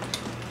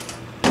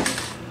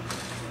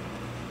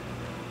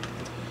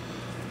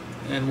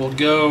 And we'll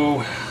go,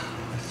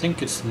 I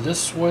think it's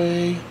this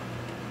way.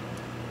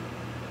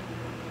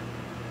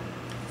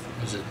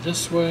 Is it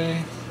this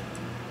way?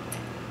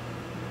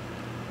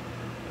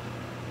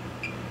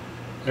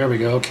 There we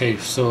go. Okay,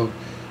 so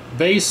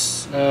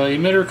base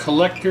emitter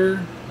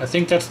collector, I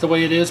think that's the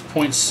way it is,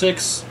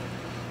 0.6.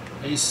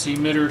 Base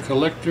emitter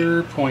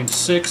collector,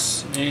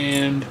 0.6,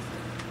 and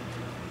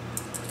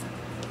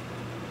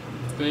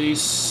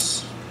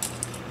base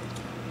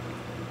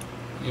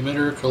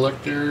emitter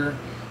collector,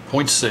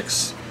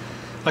 0.6.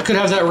 I could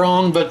have that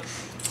wrong, but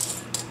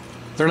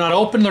they're not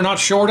open, they're not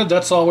shorted,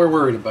 that's all we're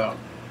worried about.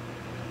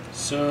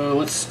 So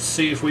let's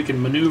see if we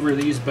can maneuver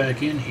these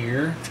back in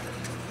here.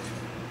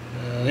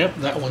 Yep,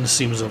 that one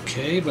seems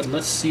okay, but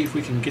let's see if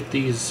we can get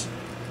these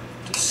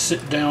to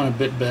sit down a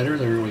bit better.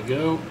 There we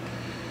go.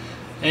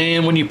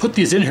 And when you put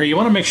these in here, you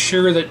want to make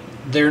sure that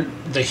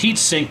the heat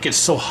sink gets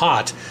so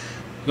hot.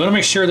 You want to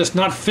make sure that's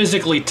not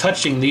physically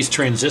touching these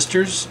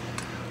transistors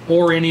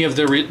or any of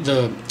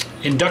the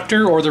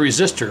inductor or the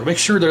resistor. Make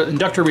sure the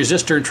inductor,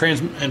 resistor,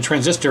 and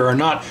transistor are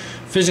not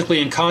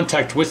physically in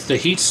contact with the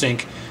heat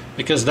sink,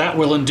 because that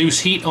will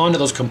induce heat onto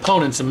those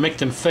components and make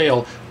them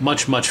fail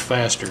much, much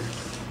faster.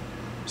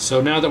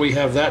 So now that we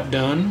have that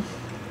done,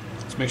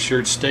 let's make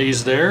sure it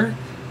stays there.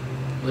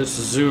 Let's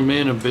zoom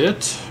in a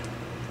bit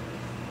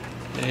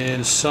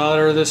and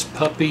solder this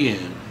puppy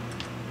in.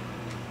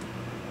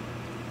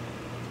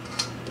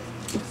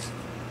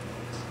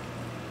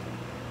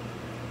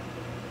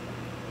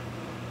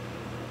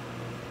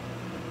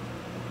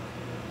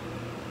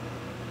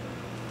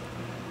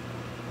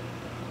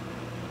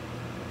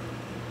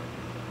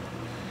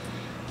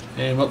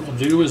 And what we'll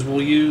do is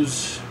we'll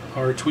use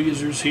our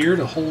tweezers here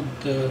to hold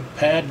the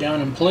pad down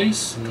in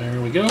place, and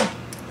there we go.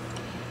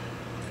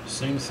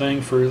 Same thing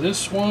for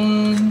this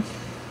one.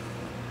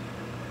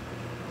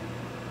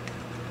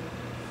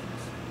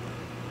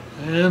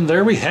 And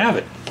there we have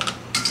it.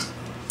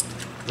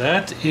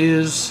 That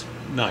is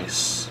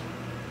nice.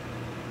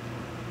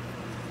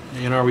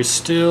 And are we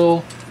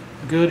still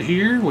good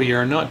here? We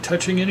are not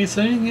touching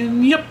anything,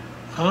 and yep,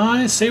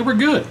 I say we're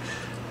good.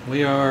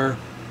 We are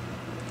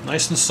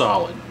nice and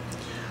solid.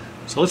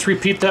 So let's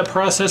repeat that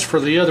process for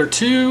the other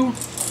two.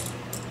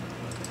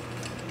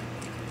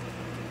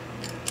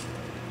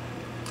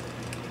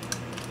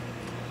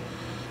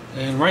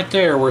 And right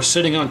there we're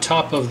sitting on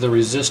top of the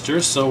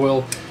resistor, so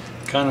we'll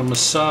kind of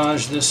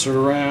massage this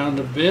around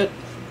a bit.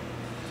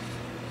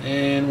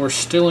 And we're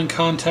still in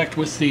contact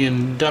with the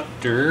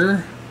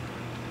inductor.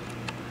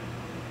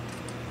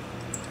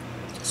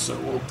 So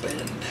we'll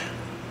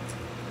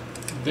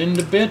bend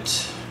a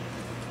bit.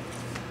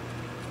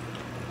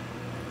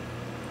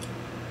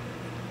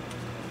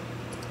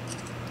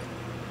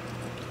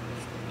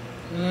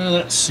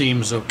 That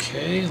seems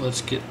okay.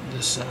 Let's get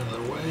this out of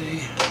the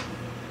way.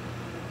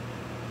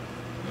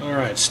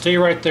 Alright, stay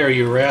right there,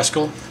 you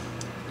rascal.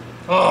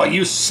 Oh,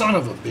 you son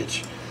of a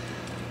bitch.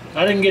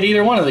 I didn't get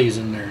either one of these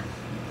in there.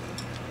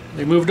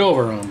 They moved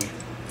over on me.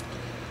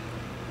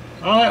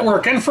 All that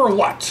work, and for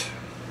what?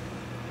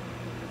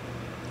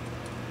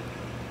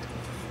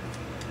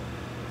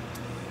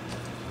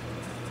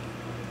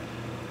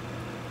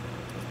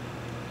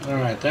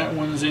 Alright, that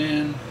one's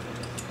in.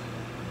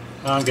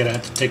 I'm gonna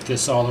have to take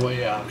this all the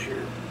way out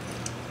here.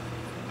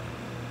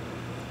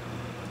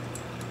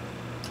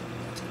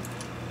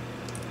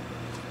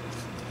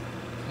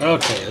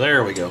 Okay,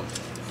 there we go.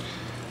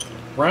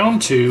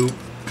 Round 2.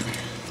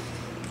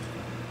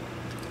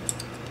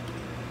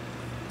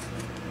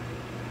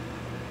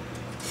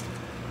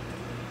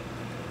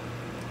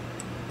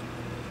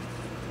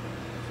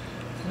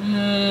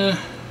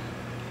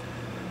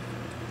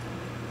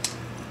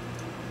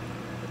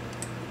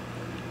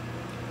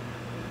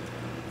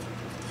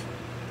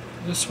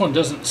 This one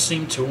doesn't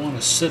seem to want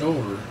to sit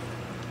over.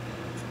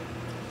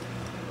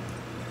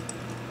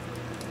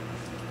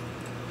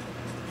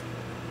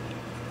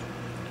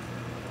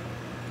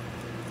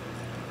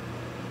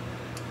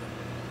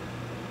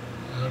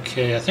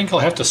 Okay, I think I'll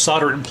have to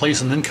solder it in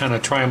place and then kind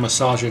of try and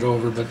massage it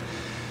over, but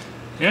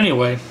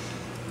anyway,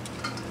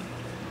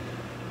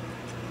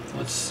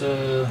 let's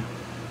put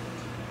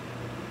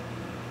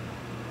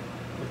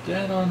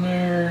that on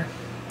there.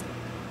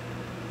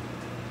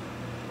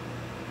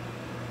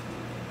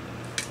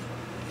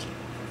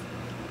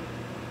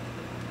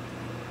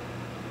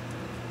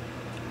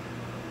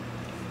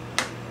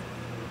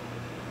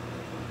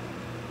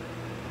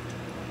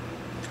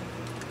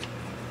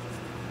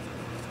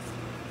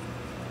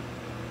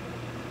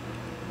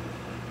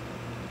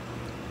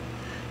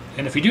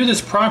 And if you do this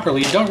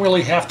properly, you don't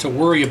really have to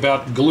worry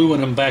about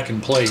gluing them back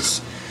in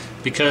place,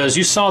 because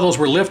you saw those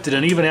were lifted,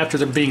 and even after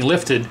they're being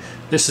lifted,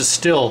 this is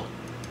still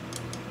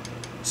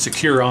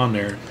secure on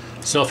there.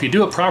 So if you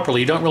do it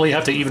properly, you don't really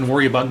have to even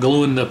worry about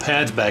gluing the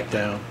pads back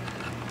down.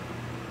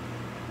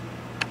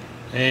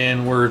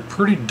 And we're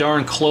pretty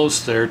darn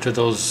close there to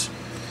those.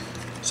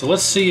 So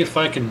let's see if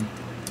I can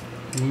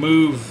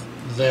move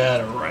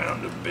that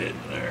around a bit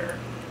there.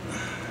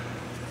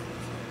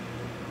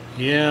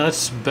 Yeah,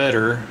 that's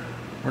better.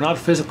 We're not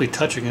physically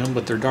touching them,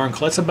 but they're darn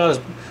close. That's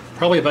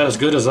probably about as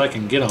good as I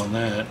can get on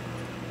that.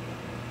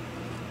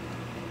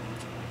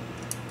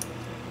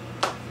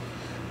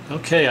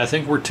 Okay, I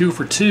think we're 2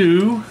 for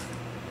 2.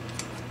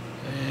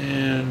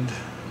 And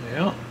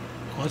yeah,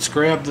 let's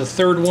grab the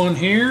third one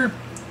here.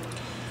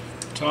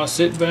 Toss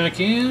it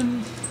back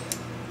in.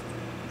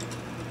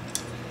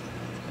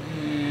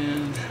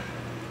 And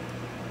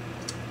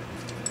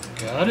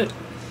got it.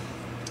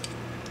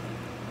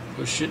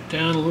 Push it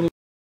down a little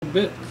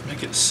bit,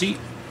 make it seat.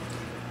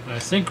 I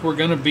think we're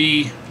going to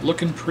be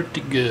looking pretty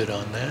good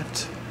on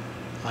that.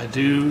 I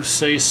do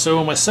say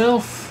so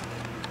myself.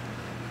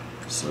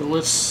 So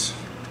let's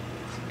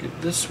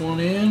get this one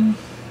in.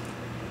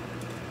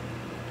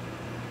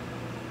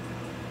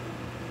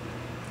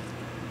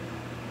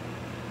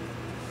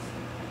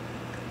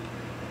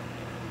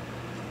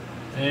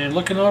 And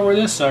looking over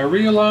this, I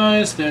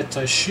realized that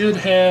I should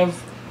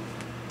have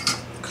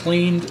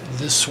cleaned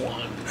this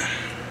one.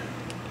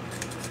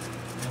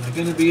 Am I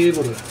going to be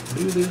able to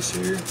do this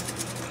here?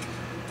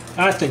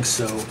 I think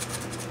so.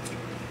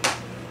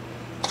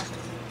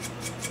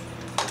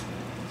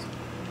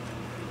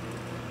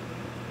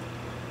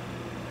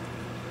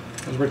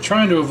 Because we're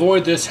trying to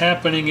avoid this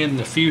happening in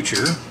the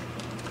future.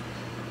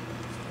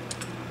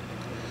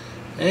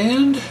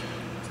 And,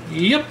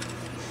 yep,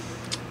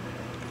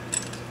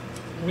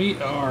 we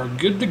are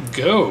good to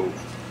go.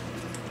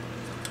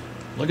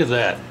 Look at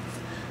that.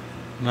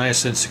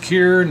 Nice and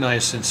secure,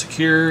 nice and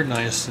secure,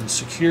 nice and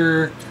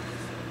secure.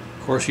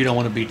 Of course, you don't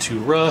want to be too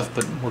rough,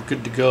 but we're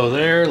good to go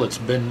there. Let's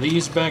bend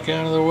these back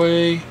out of the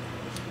way.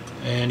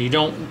 And you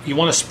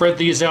want to spread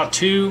these out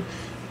too,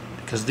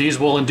 because these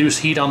will induce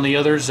heat on the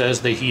others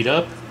as they heat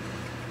up.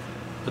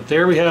 But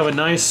there we have a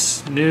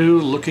nice new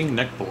looking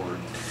neck board.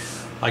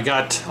 I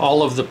got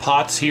all of the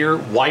pots here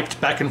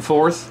wiped back and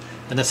forth,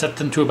 and then set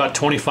them to about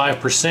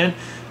 25%.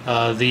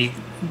 The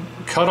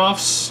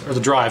cutoffs, or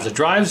the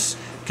drives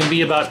can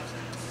be about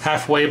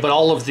halfway, but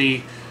all of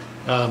the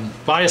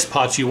bias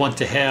pots you want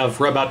to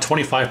have about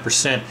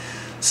 25%.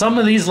 Some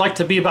of these like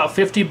to be about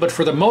 50, but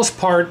for the most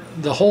part,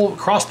 the whole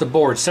across the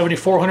board,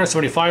 7400,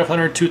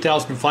 7500,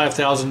 2000,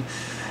 5000,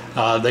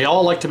 they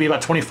all like to be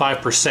about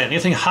 25%.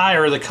 Anything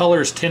higher, the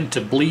colors tend to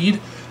bleed,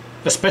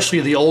 especially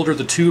the older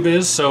the tube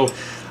is. So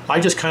I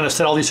just kind of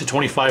set all these to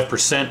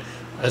 25%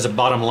 as a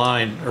bottom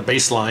line or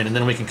baseline, and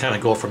then we can kind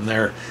of go from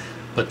there.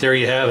 But there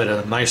you have it,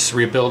 a nice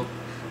rebuilt,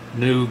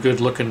 new, good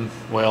looking,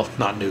 well,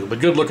 not new, but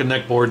good looking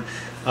neck board.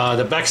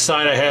 The back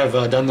side, I have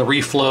done the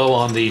reflow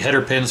on the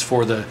header pins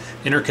for the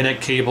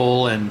interconnect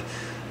cable and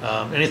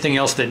anything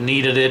else that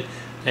needed it.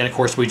 And of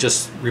course, we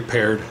just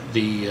repaired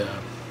the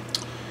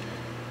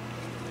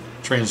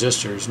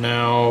transistors.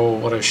 Now,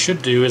 what I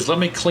should do is let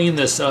me clean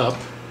this up.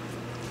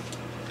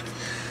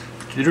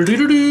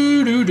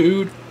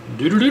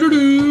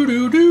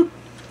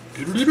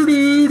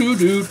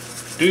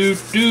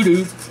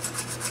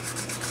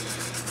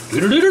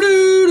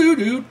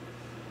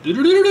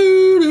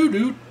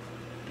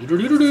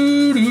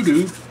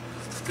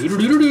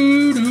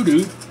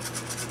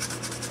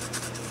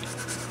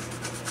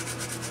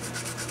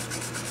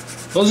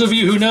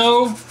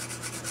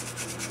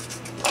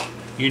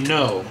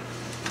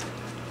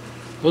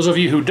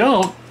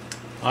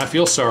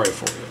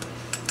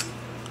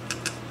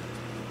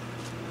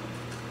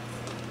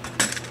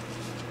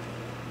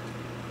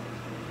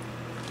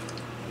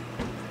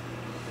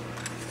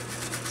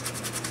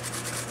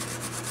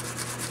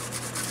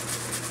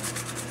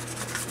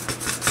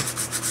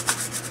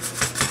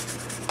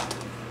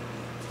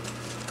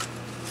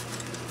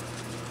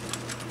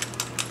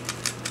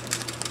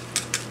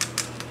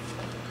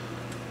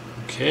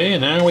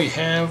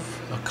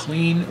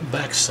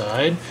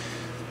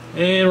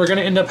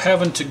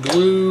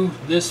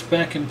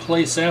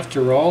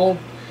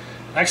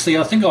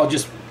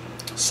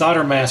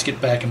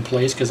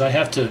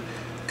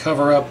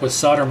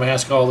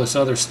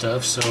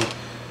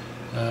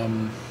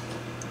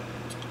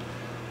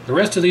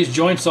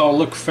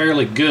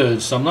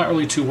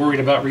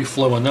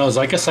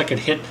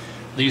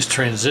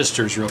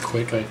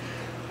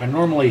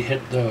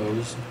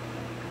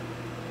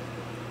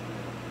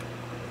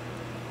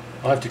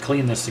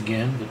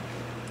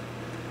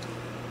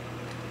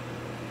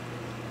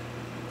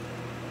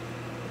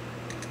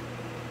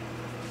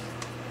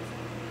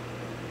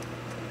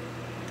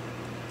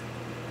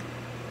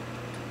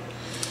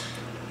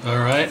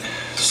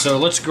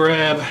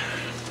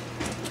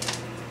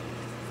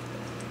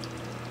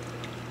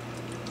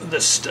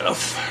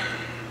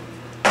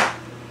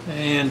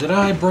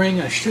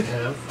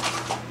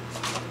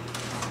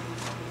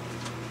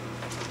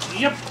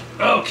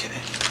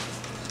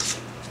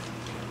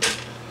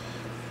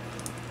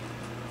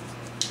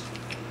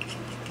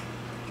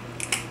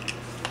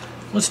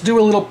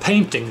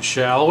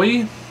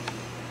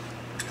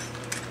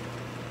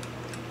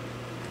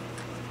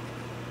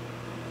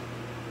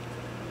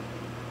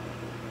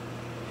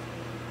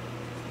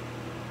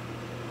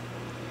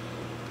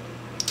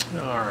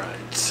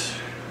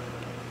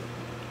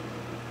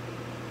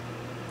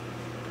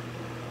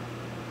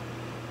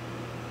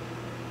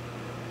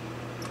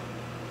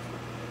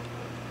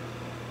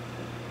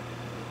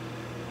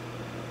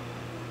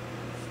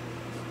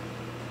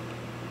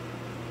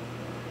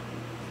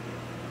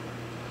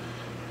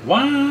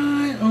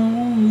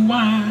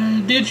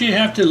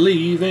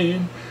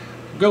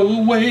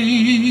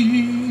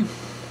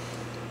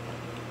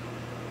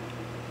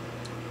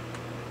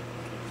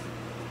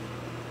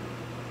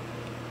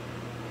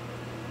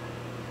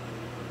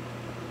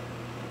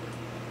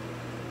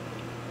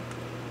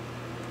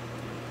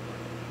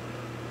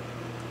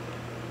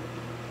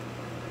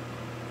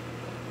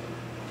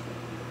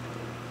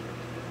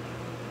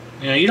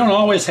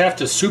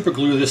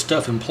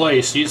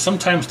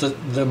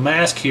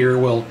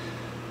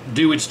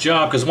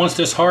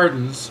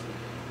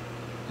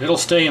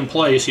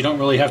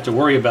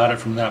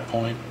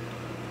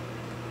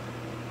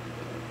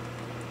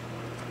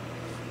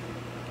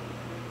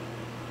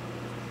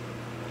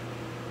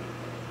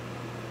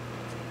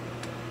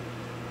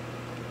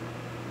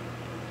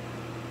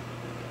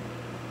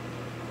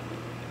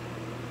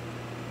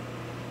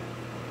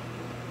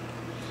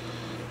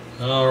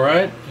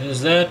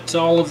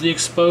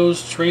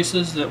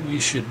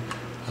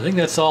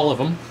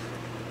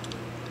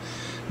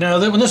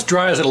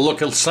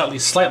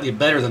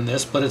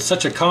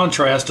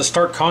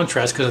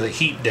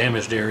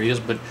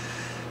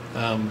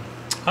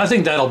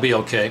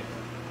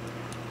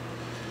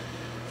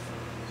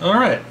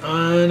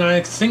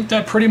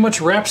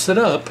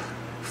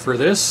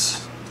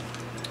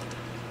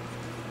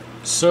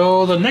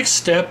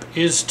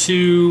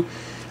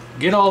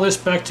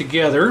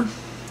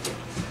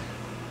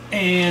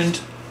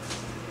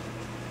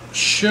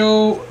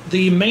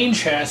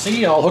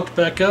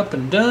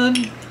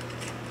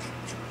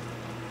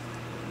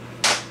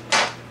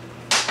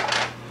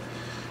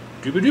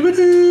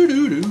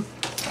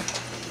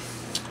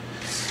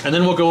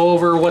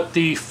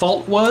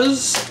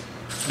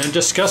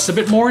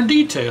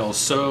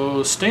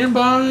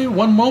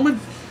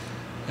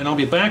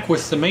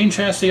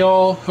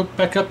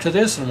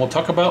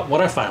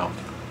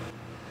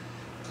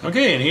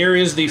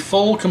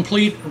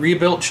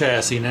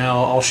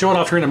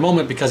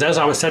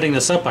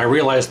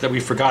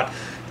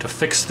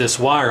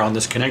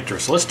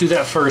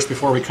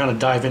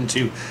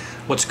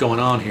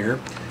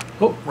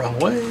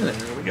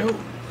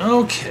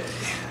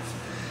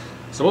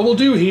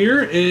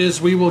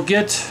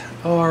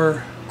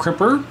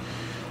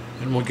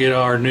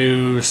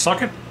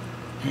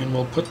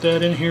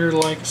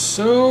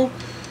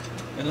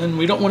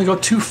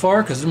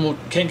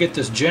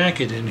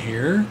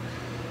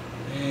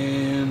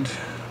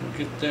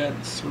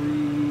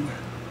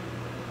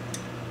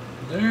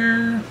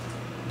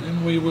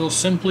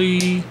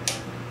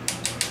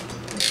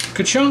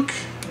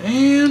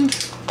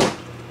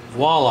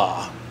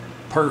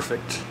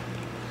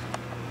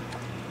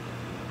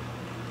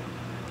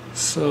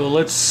 So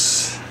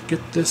let's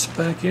get this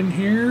back in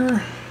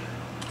here,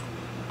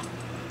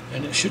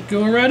 and it should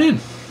go right in.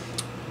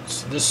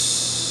 It's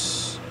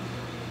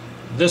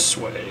this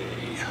way,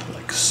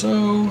 like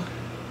so.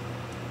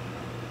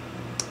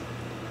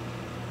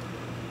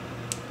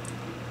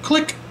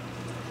 Click.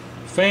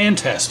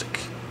 Fantastic.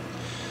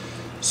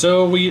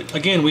 So we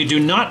do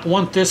not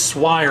want this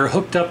wire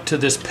hooked up to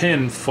this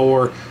pin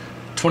for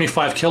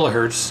 25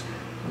 kilohertz.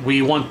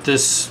 We want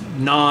this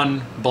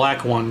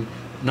non-black one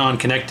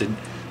non-connected.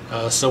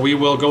 So we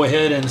will go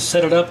ahead and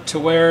set it up to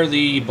where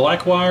the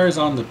black wire is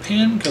on the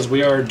pin, because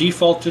we are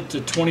defaulted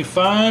to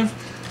 25,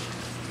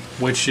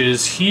 which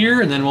is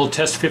here, and then we'll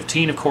test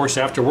 15 of course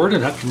afterward,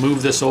 and have to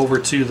move this over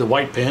to the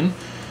white pin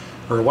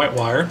or white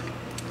wire.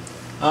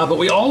 But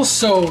we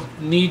also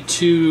need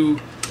to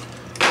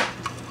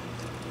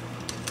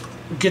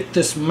get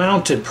this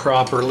mounted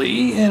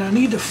properly, and I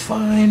need to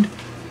find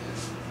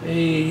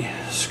a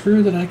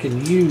screw that I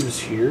can use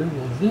here.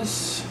 Will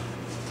this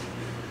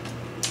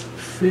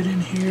fit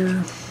in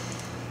here?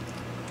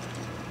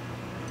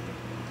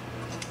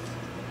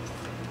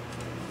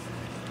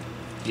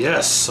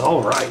 Yes,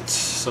 all right.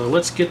 So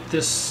let's get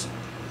this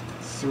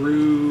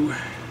through,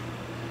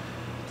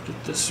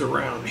 get this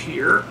around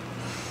here.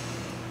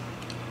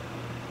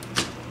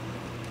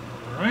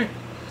 All right,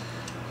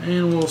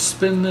 and we'll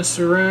spin this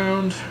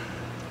around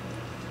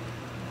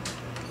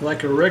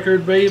like a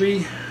record,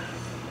 baby.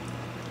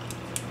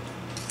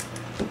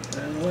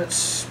 And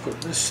let's put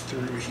this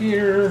through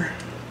here.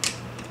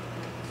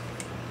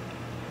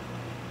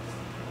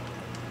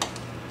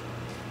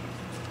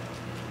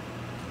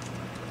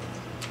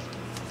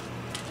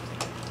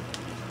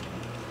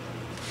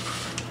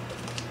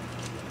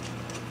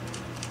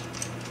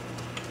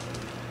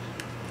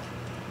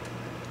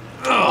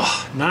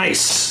 Oh,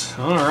 nice.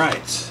 All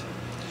right.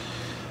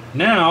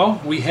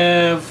 Now we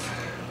have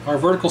our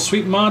vertical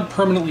sweep mod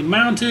permanently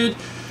mounted.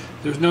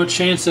 There's no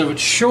chance of it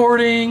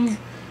shorting,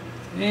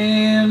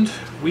 and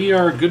we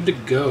are good to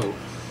go.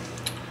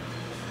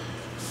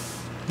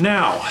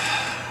 Now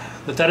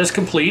that that is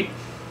complete,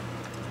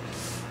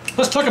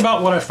 let's talk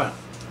about what I found.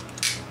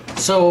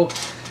 So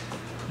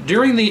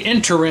during the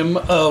interim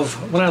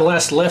of when I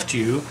last left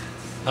you,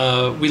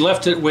 we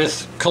left it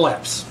with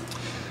collapse.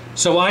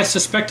 So I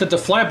suspected the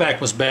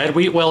flyback was bad.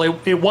 It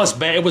was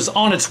bad. It was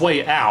on its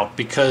way out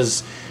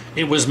because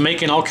it was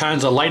making all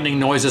kinds of lightning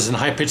noises and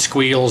high-pitched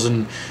squeals,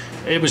 and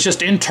it was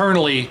just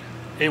internally,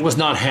 it was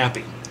not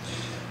happy.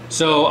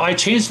 So I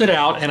changed it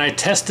out and I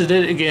tested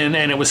it again,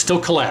 and it was still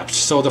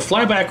collapsed. So the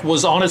flyback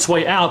was on its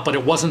way out, but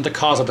it wasn't the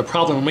cause of the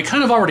problem. And we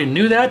kind of already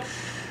knew that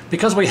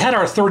because we had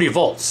our 30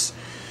 volts.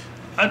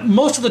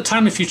 Most of the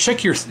time, if you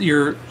check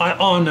your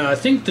on I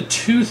think the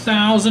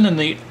 2000 and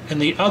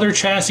the other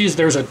chassis,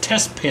 there's a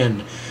test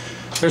pin.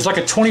 There's like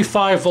a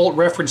 25 volt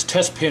reference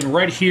test pin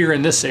right here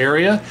in this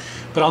area,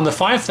 but on the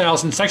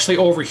 5000 it's actually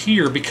over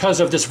here because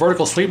of this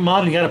vertical sweep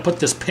mod. And you got to put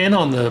this pin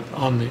on the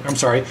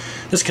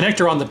this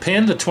connector on the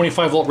pin, the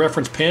 25 volt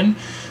reference pin.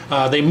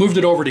 They moved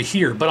it over to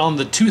here, but on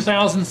the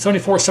 2000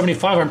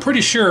 7475, I'm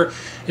pretty sure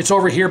it's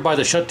over here by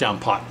the shutdown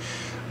pot.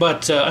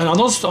 But and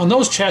on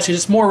those chassis,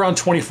 it's more around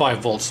 25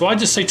 volts. So I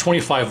just say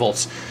 25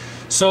 volts.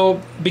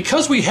 So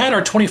because we had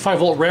our 25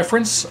 volt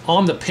reference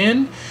on the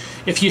pin,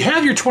 if you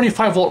have your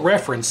 25 volt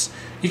reference,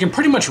 you can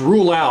pretty much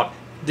rule out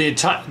the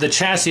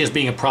chassis as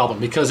being a problem,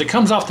 because it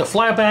comes off the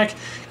flyback,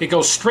 it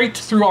goes straight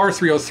through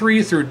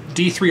R303, through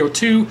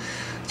D302,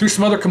 through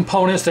some other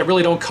components that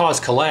really don't cause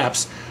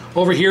collapse,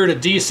 over here to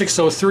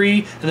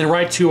D603, and then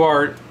right to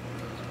our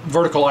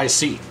vertical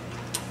IC.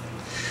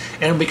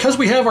 And because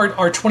we have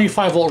our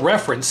 25 volt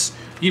reference,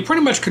 you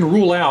pretty much can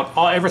rule out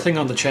everything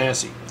on the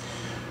chassis.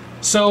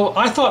 So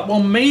I thought,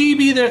 well,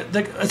 maybe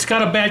it's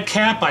got a bad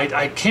cap.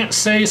 I can't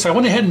say, so I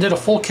went ahead and did a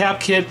full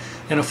cap kit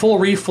and a full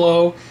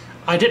reflow.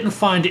 I didn't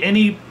find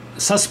any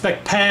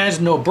suspect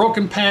pads, no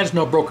broken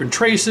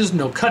traces,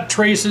 no cut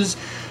traces.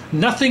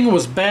 Nothing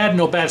was bad,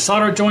 no bad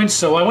solder joints.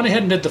 So I went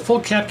ahead and did the full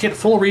cap kit,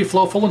 full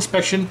reflow, full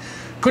inspection.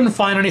 Couldn't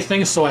find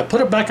anything, so I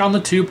put it back on the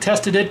tube,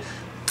 tested it,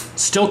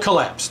 still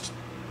collapsed.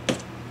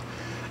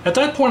 At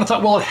that point I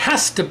thought, well, it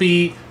has to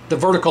be the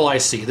vertical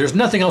IC. There's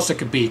nothing else it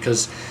could be,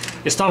 because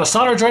it's not a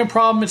solder joint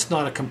problem, it's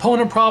not a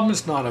component problem,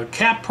 it's not a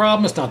cap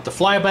problem, it's not the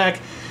flyback.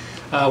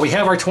 We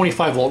have our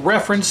 25 volt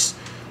reference.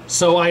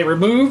 So I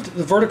removed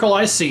the vertical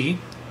IC,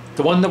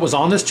 the one that was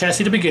on this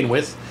chassis to begin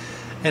with,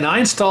 and I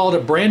installed a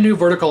brand new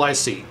vertical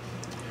IC.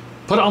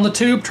 Put it on the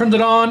tube, turned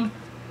it on,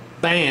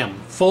 bam,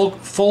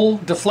 full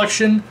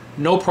deflection,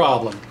 no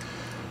problem.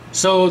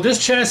 So this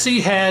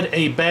chassis had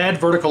a bad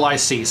vertical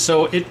IC.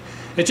 So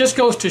it just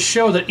goes to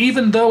show that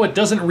even though it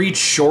doesn't read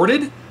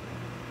shorted,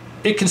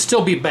 it can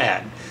still be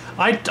bad.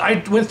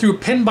 I went through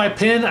pin by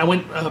pin. I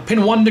went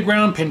pin 1 to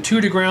ground, pin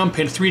 2 to ground,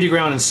 pin 3 to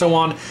ground, and so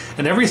on.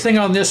 And everything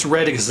on this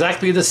read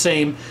exactly the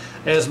same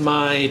as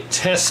my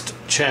test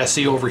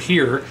chassis over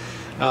here.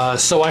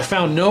 So I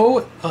found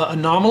no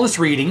anomalous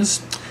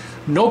readings.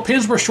 No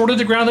pins were shorted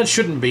to ground that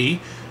shouldn't be.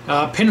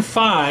 Pin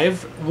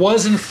 5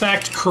 was in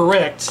fact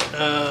correct.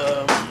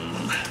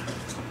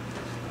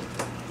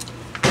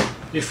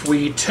 if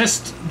we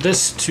test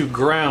this to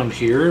ground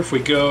here, if we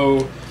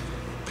go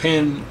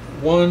pin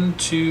 1,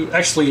 2,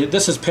 actually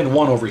this is pin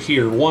 1 over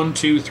here, 1,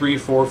 2, 3,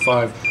 4,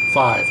 5,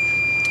 5.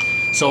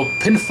 So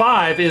pin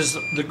 5 is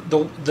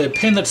the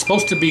pin that's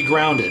supposed to be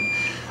grounded.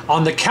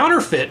 On the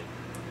counterfeit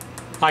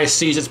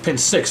ICs, it's pin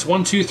 6.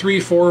 1, 2, 3,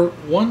 4,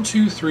 1,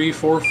 2, 3,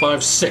 4,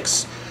 5,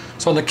 6.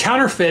 So on the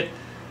counterfeit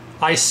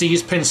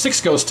ICs, pin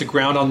 6 goes to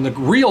ground. On the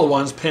real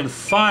ones, pin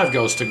 5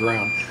 goes to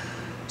ground.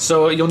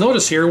 So you'll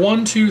notice here,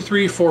 1, 2,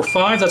 3, 4,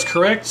 5, that's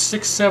correct.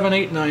 6, 7,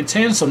 8, 9,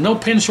 10. So no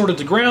pin shorted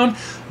to ground,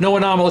 no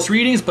anomalous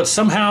readings, but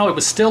somehow it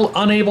was still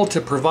unable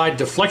to provide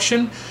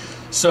deflection.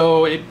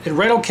 So it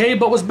read okay,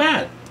 but was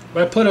bad.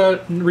 I put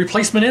a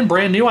replacement in,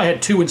 brand new. I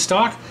had 2 in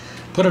stock.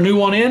 Put a new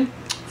one in,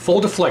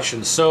 full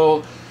deflection.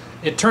 So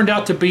it turned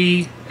out to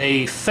be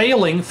a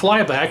failing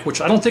flyback, which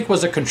I don't think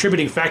was a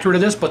contributing factor to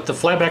this, but the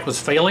flyback was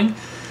failing.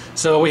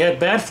 So we had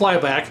bad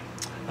flyback.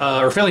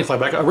 Or failing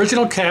flyback.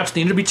 Original caps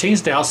needed to be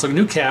changed out, so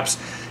new caps,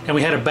 and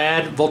we had a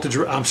bad voltage.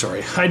 I'm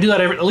sorry, I do that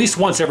at least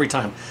once every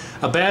time.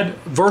 A bad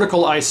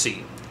vertical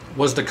IC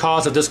was the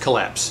cause of this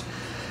collapse.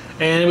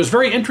 And it was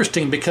very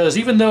interesting because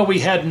even though we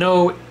had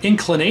no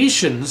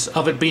inclinations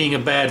of it being a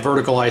bad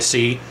vertical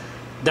IC,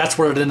 that's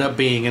what it ended up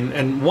being.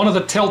 And one of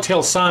the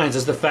telltale signs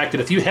is the fact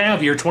that if you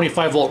have your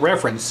 25 volt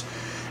reference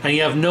and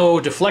you have no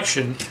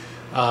deflection,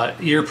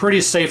 you're a pretty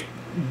safe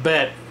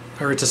bet,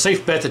 or it's a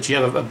safe bet that you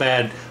have a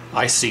bad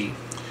IC.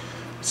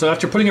 So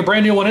after putting a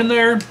brand new one in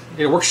there,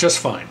 it works just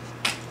fine.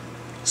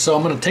 So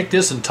I'm going to take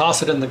this and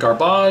toss it in the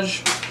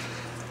garbage,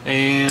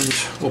 and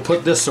we'll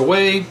put this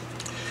away.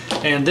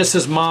 And this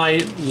is my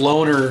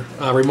loaner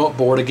remote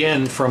board,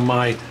 again from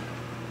my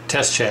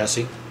test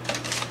chassis.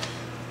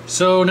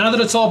 So now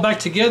that it's all back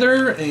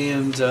together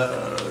and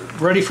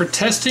ready for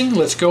testing,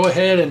 let's go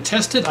ahead and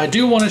test it. I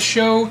do want to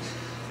show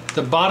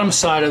the bottom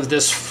side of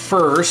this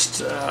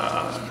first.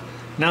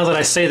 Now that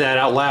I say that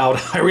out loud,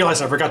 I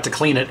realize I forgot to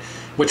clean it,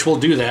 which we'll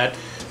do that.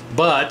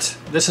 But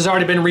this has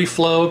already been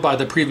reflowed by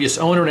the previous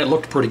owner and it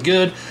looked pretty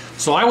good.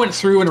 So I went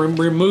through and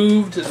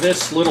removed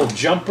this little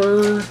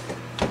jumper.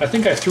 I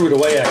think I threw it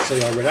away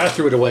actually already. I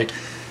threw it away.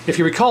 If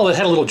you recall, it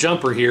had a little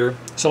jumper here.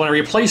 So when I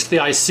replaced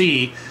the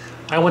IC,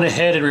 I went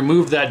ahead and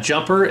removed that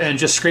jumper and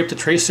just scraped the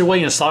trace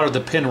away and soldered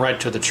the pin right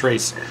to the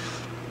trace.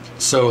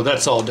 So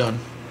that's all done.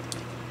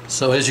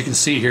 So as you can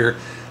see here,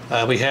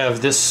 we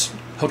have this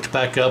hooked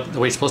back up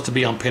the way it's supposed to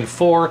be on pin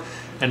 4,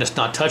 and it's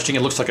not touching.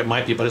 It looks like it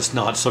might be, but it's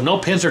not. So no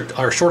pins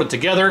are shorted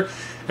together.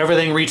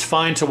 Everything reads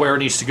fine to where it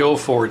needs to go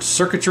for its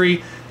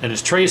circuitry and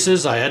its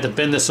traces. I had to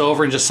bend this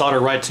over and just solder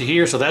right to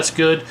here, so that's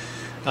good.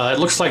 It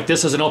looks like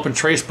this is an open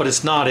trace, but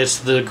it's not. It's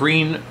the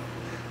green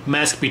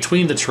mask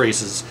between the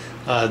traces.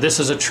 This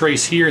is a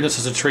trace here, and this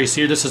is a trace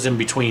here. This is in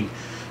between.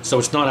 So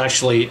it's not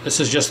actually, this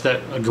is just that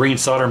a green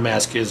solder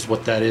mask is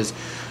what that is.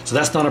 So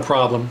that's not a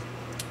problem.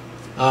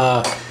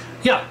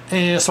 Yeah,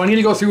 and so I need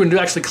to go through and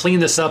actually clean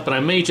this up, and I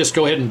may just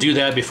go ahead and do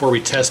that before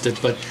we test it.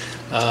 But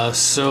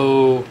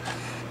so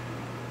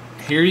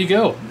here you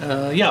go.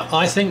 Yeah,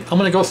 I think I'm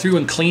going to go through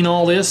and clean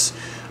all this.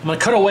 I'm going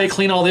to cut away,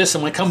 clean all this,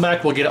 and when I come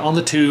back, we'll get it on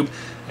the tube,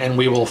 and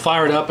we will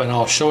fire it up, and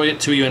I'll show it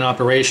to you in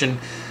operation,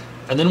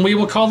 and then we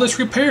will call this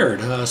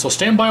repaired. So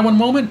stand by one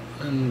moment,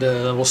 and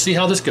we'll see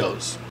how this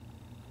goes.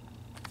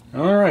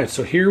 All right,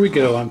 so here we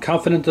go. I'm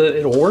confident that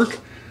it'll work.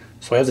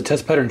 So I have the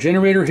test pattern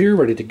generator here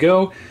ready to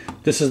go.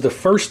 This is the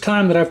first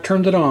time that I've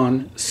turned it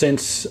on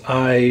since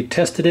I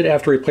tested it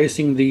after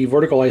replacing the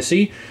vertical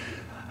IC.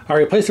 I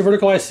replaced the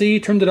vertical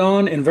IC, turned it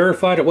on, and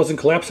verified it wasn't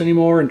collapsed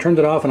anymore, and turned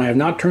it off, and I have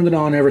not turned it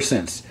on ever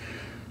since.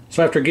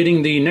 So after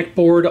getting the neck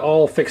board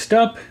all fixed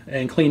up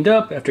and cleaned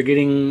up, after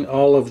getting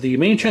all of the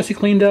main chassis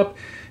cleaned up,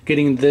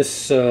 getting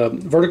this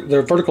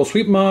the vertical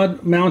sweep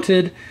mod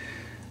mounted,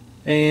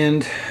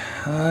 and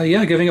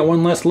yeah, giving it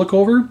one last look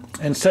over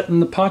and setting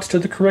the pots to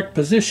the correct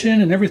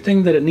position and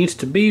everything that it needs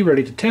to be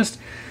ready to test.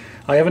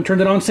 I haven't turned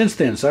it on since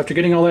then. So after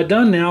getting all that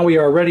done, now we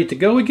are ready to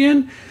go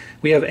again.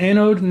 We have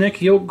anode,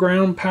 neck, yoke,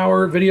 ground,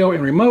 power, video,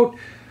 and remote.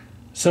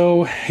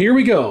 So here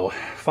we go.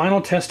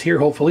 Final test here,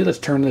 hopefully. Let's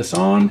turn this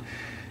on.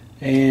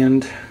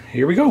 And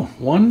here we go.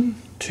 1,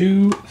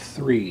 2,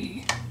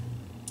 3.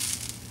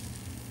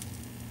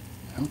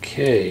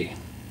 Okay.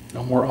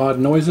 No more odd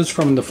noises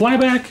from the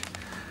flyback.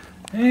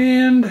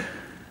 And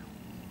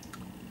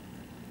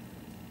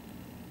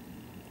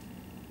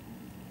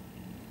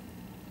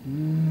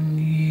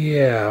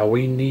yeah,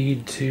 we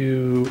need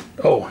to,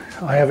 oh,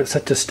 I have it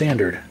set to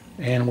standard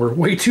and we're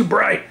way too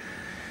bright.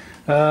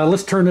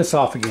 Let's turn this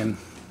off again.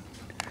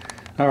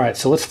 Alright,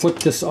 so let's flip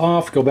this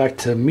off, go back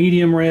to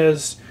medium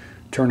res,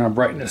 turn our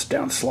brightness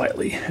down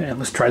slightly, and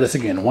let's try this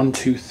again. 1,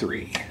 2,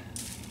 3.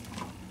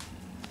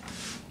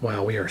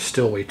 Wow, we are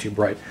still way too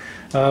bright.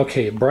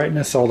 Okay,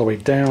 brightness all the way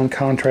down,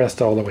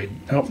 contrast all the way,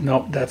 nope,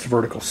 nope, that's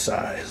vertical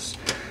size.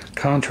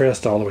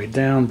 Contrast all the way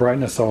down,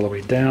 brightness all the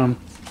way down.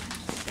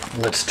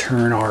 Let's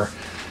turn our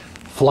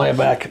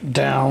flyback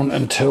down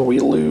until we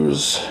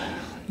lose,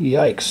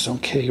 yikes,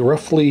 okay,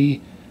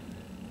 roughly,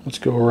 let's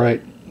go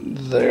right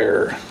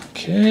there.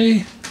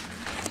 Okay,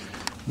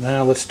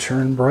 now let's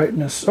turn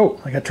brightness,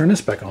 oh, I gotta turn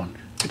this back on.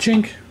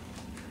 Ka-chink.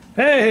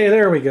 Hey,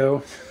 there we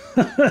go.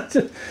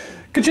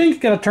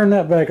 Ka-chink, gotta turn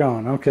that back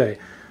on. Okay.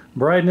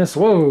 Brightness,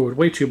 whoa,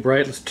 way too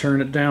bright. Let's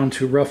turn it down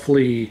to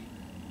roughly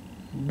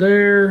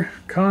there.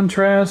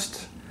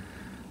 Contrast.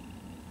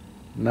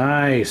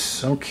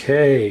 Nice,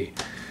 okay.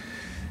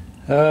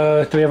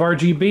 Do we have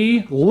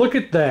RGB? Look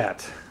at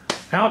that.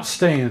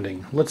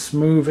 Outstanding. Let's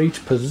move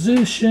each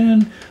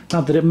position.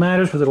 Not that it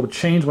matters because it'll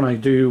change when I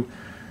do.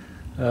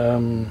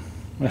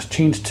 Let's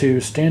change to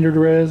standard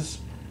res.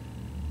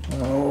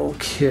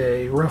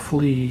 Okay,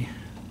 roughly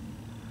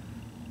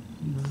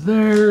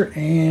there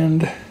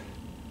and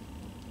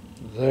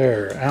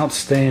there.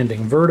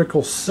 Outstanding.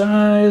 Vertical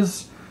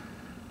size.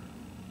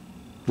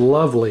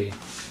 Lovely.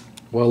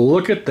 Well,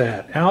 look at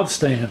that.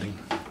 Outstanding.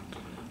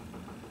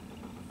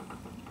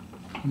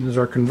 There's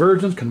our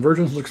convergence.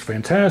 Convergence looks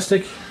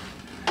fantastic.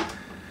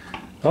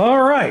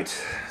 All right.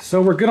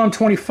 So we're good on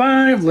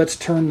 25. Let's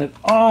turn it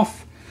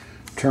off.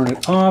 Turn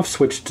it off.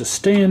 Switch to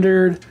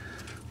standard.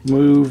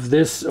 Move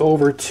this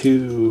over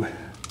to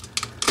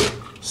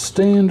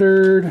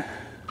standard.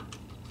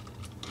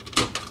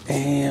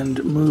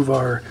 And move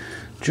our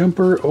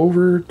jumper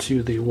over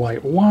to the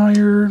white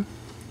wire.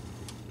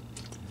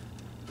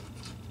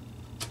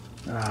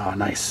 Ah,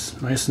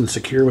 nice. Nice and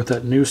secure with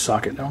that new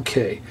socket.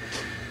 Okay.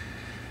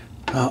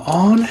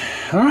 On.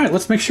 All right,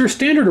 let's make sure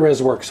standard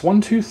res works. 1,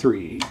 2,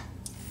 3.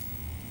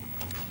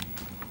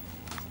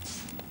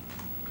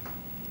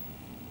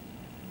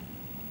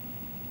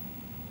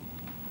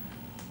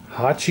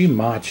 Hachi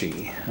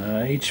Machi.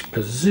 Each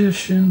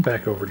position,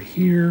 back over to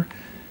here.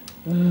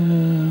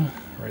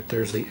 Right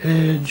there's the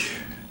edge.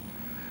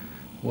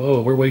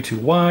 Whoa, we're way too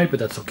wide, but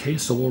that's okay.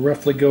 So we'll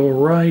roughly go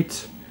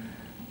right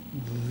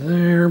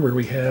there, where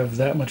we have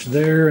that much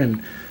there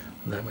and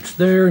that much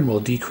there, and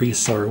we'll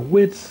decrease our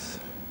width.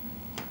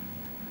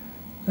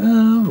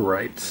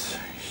 Right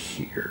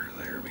here.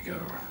 There we go.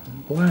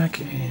 Black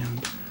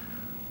and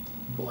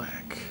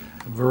black.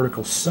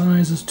 Vertical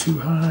size is too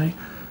high.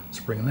 Let's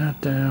bring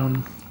that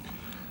down.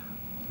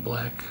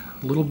 Black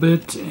a little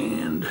bit,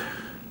 and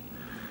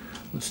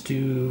let's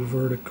do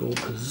vertical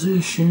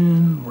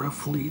position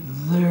roughly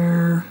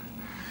there.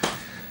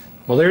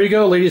 Well, there you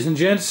go, ladies and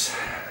gents.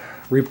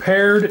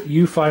 Repaired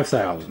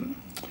U5000.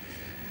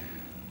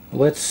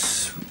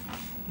 Let's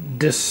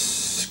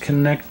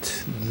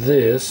disconnect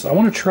this. I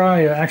want to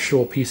try an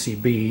actual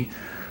PCB.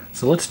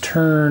 So let's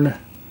turn.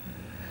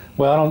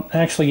 Well, I don't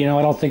actually.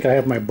 I don't think I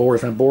have my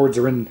boards. My boards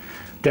are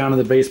down in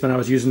the basement. I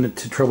was using it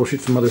to troubleshoot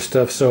some other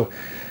stuff. So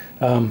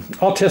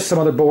I'll test some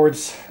other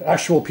boards,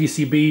 actual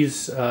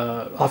PCBs,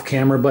 off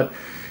camera. But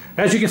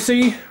as you can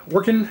see,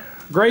 working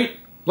great.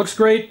 Looks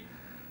great.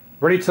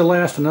 Ready to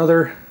last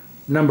another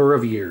number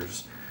of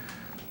years.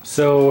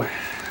 So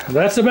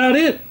that's about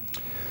it.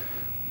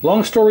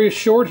 Long story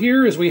short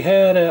here is we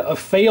had a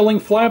failing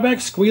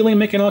flyback, squealing,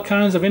 making all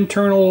kinds of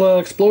internal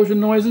explosion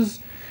noises.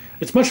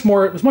 It was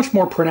much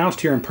more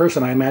pronounced here in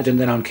person, I imagine,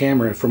 than on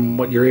camera from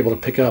what you're able to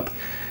pick up.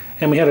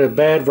 And we had a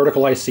bad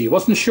vertical IC. It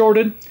wasn't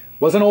shorted,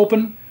 wasn't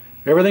open.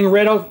 Everything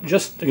read out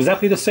just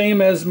exactly the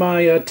same as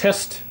my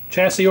test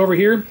chassis over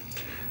here.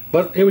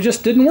 But it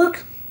just didn't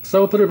work.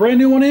 So put a brand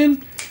new one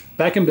in.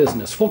 Back in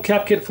business. Full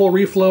cap kit, full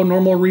reflow,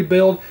 normal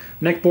rebuild,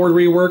 neck board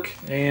rework,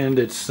 and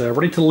it's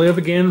ready to live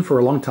again for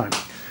a long time.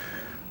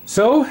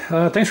 So,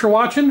 thanks for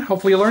watching.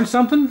 Hopefully you learned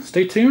something.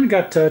 Stay tuned.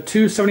 Got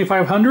two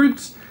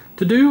 7500s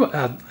to do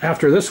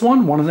after this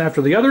one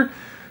after the other.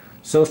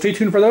 So stay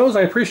tuned for those.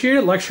 I appreciate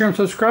it. Like, share, and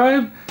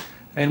subscribe,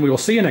 and we will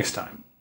see you next time.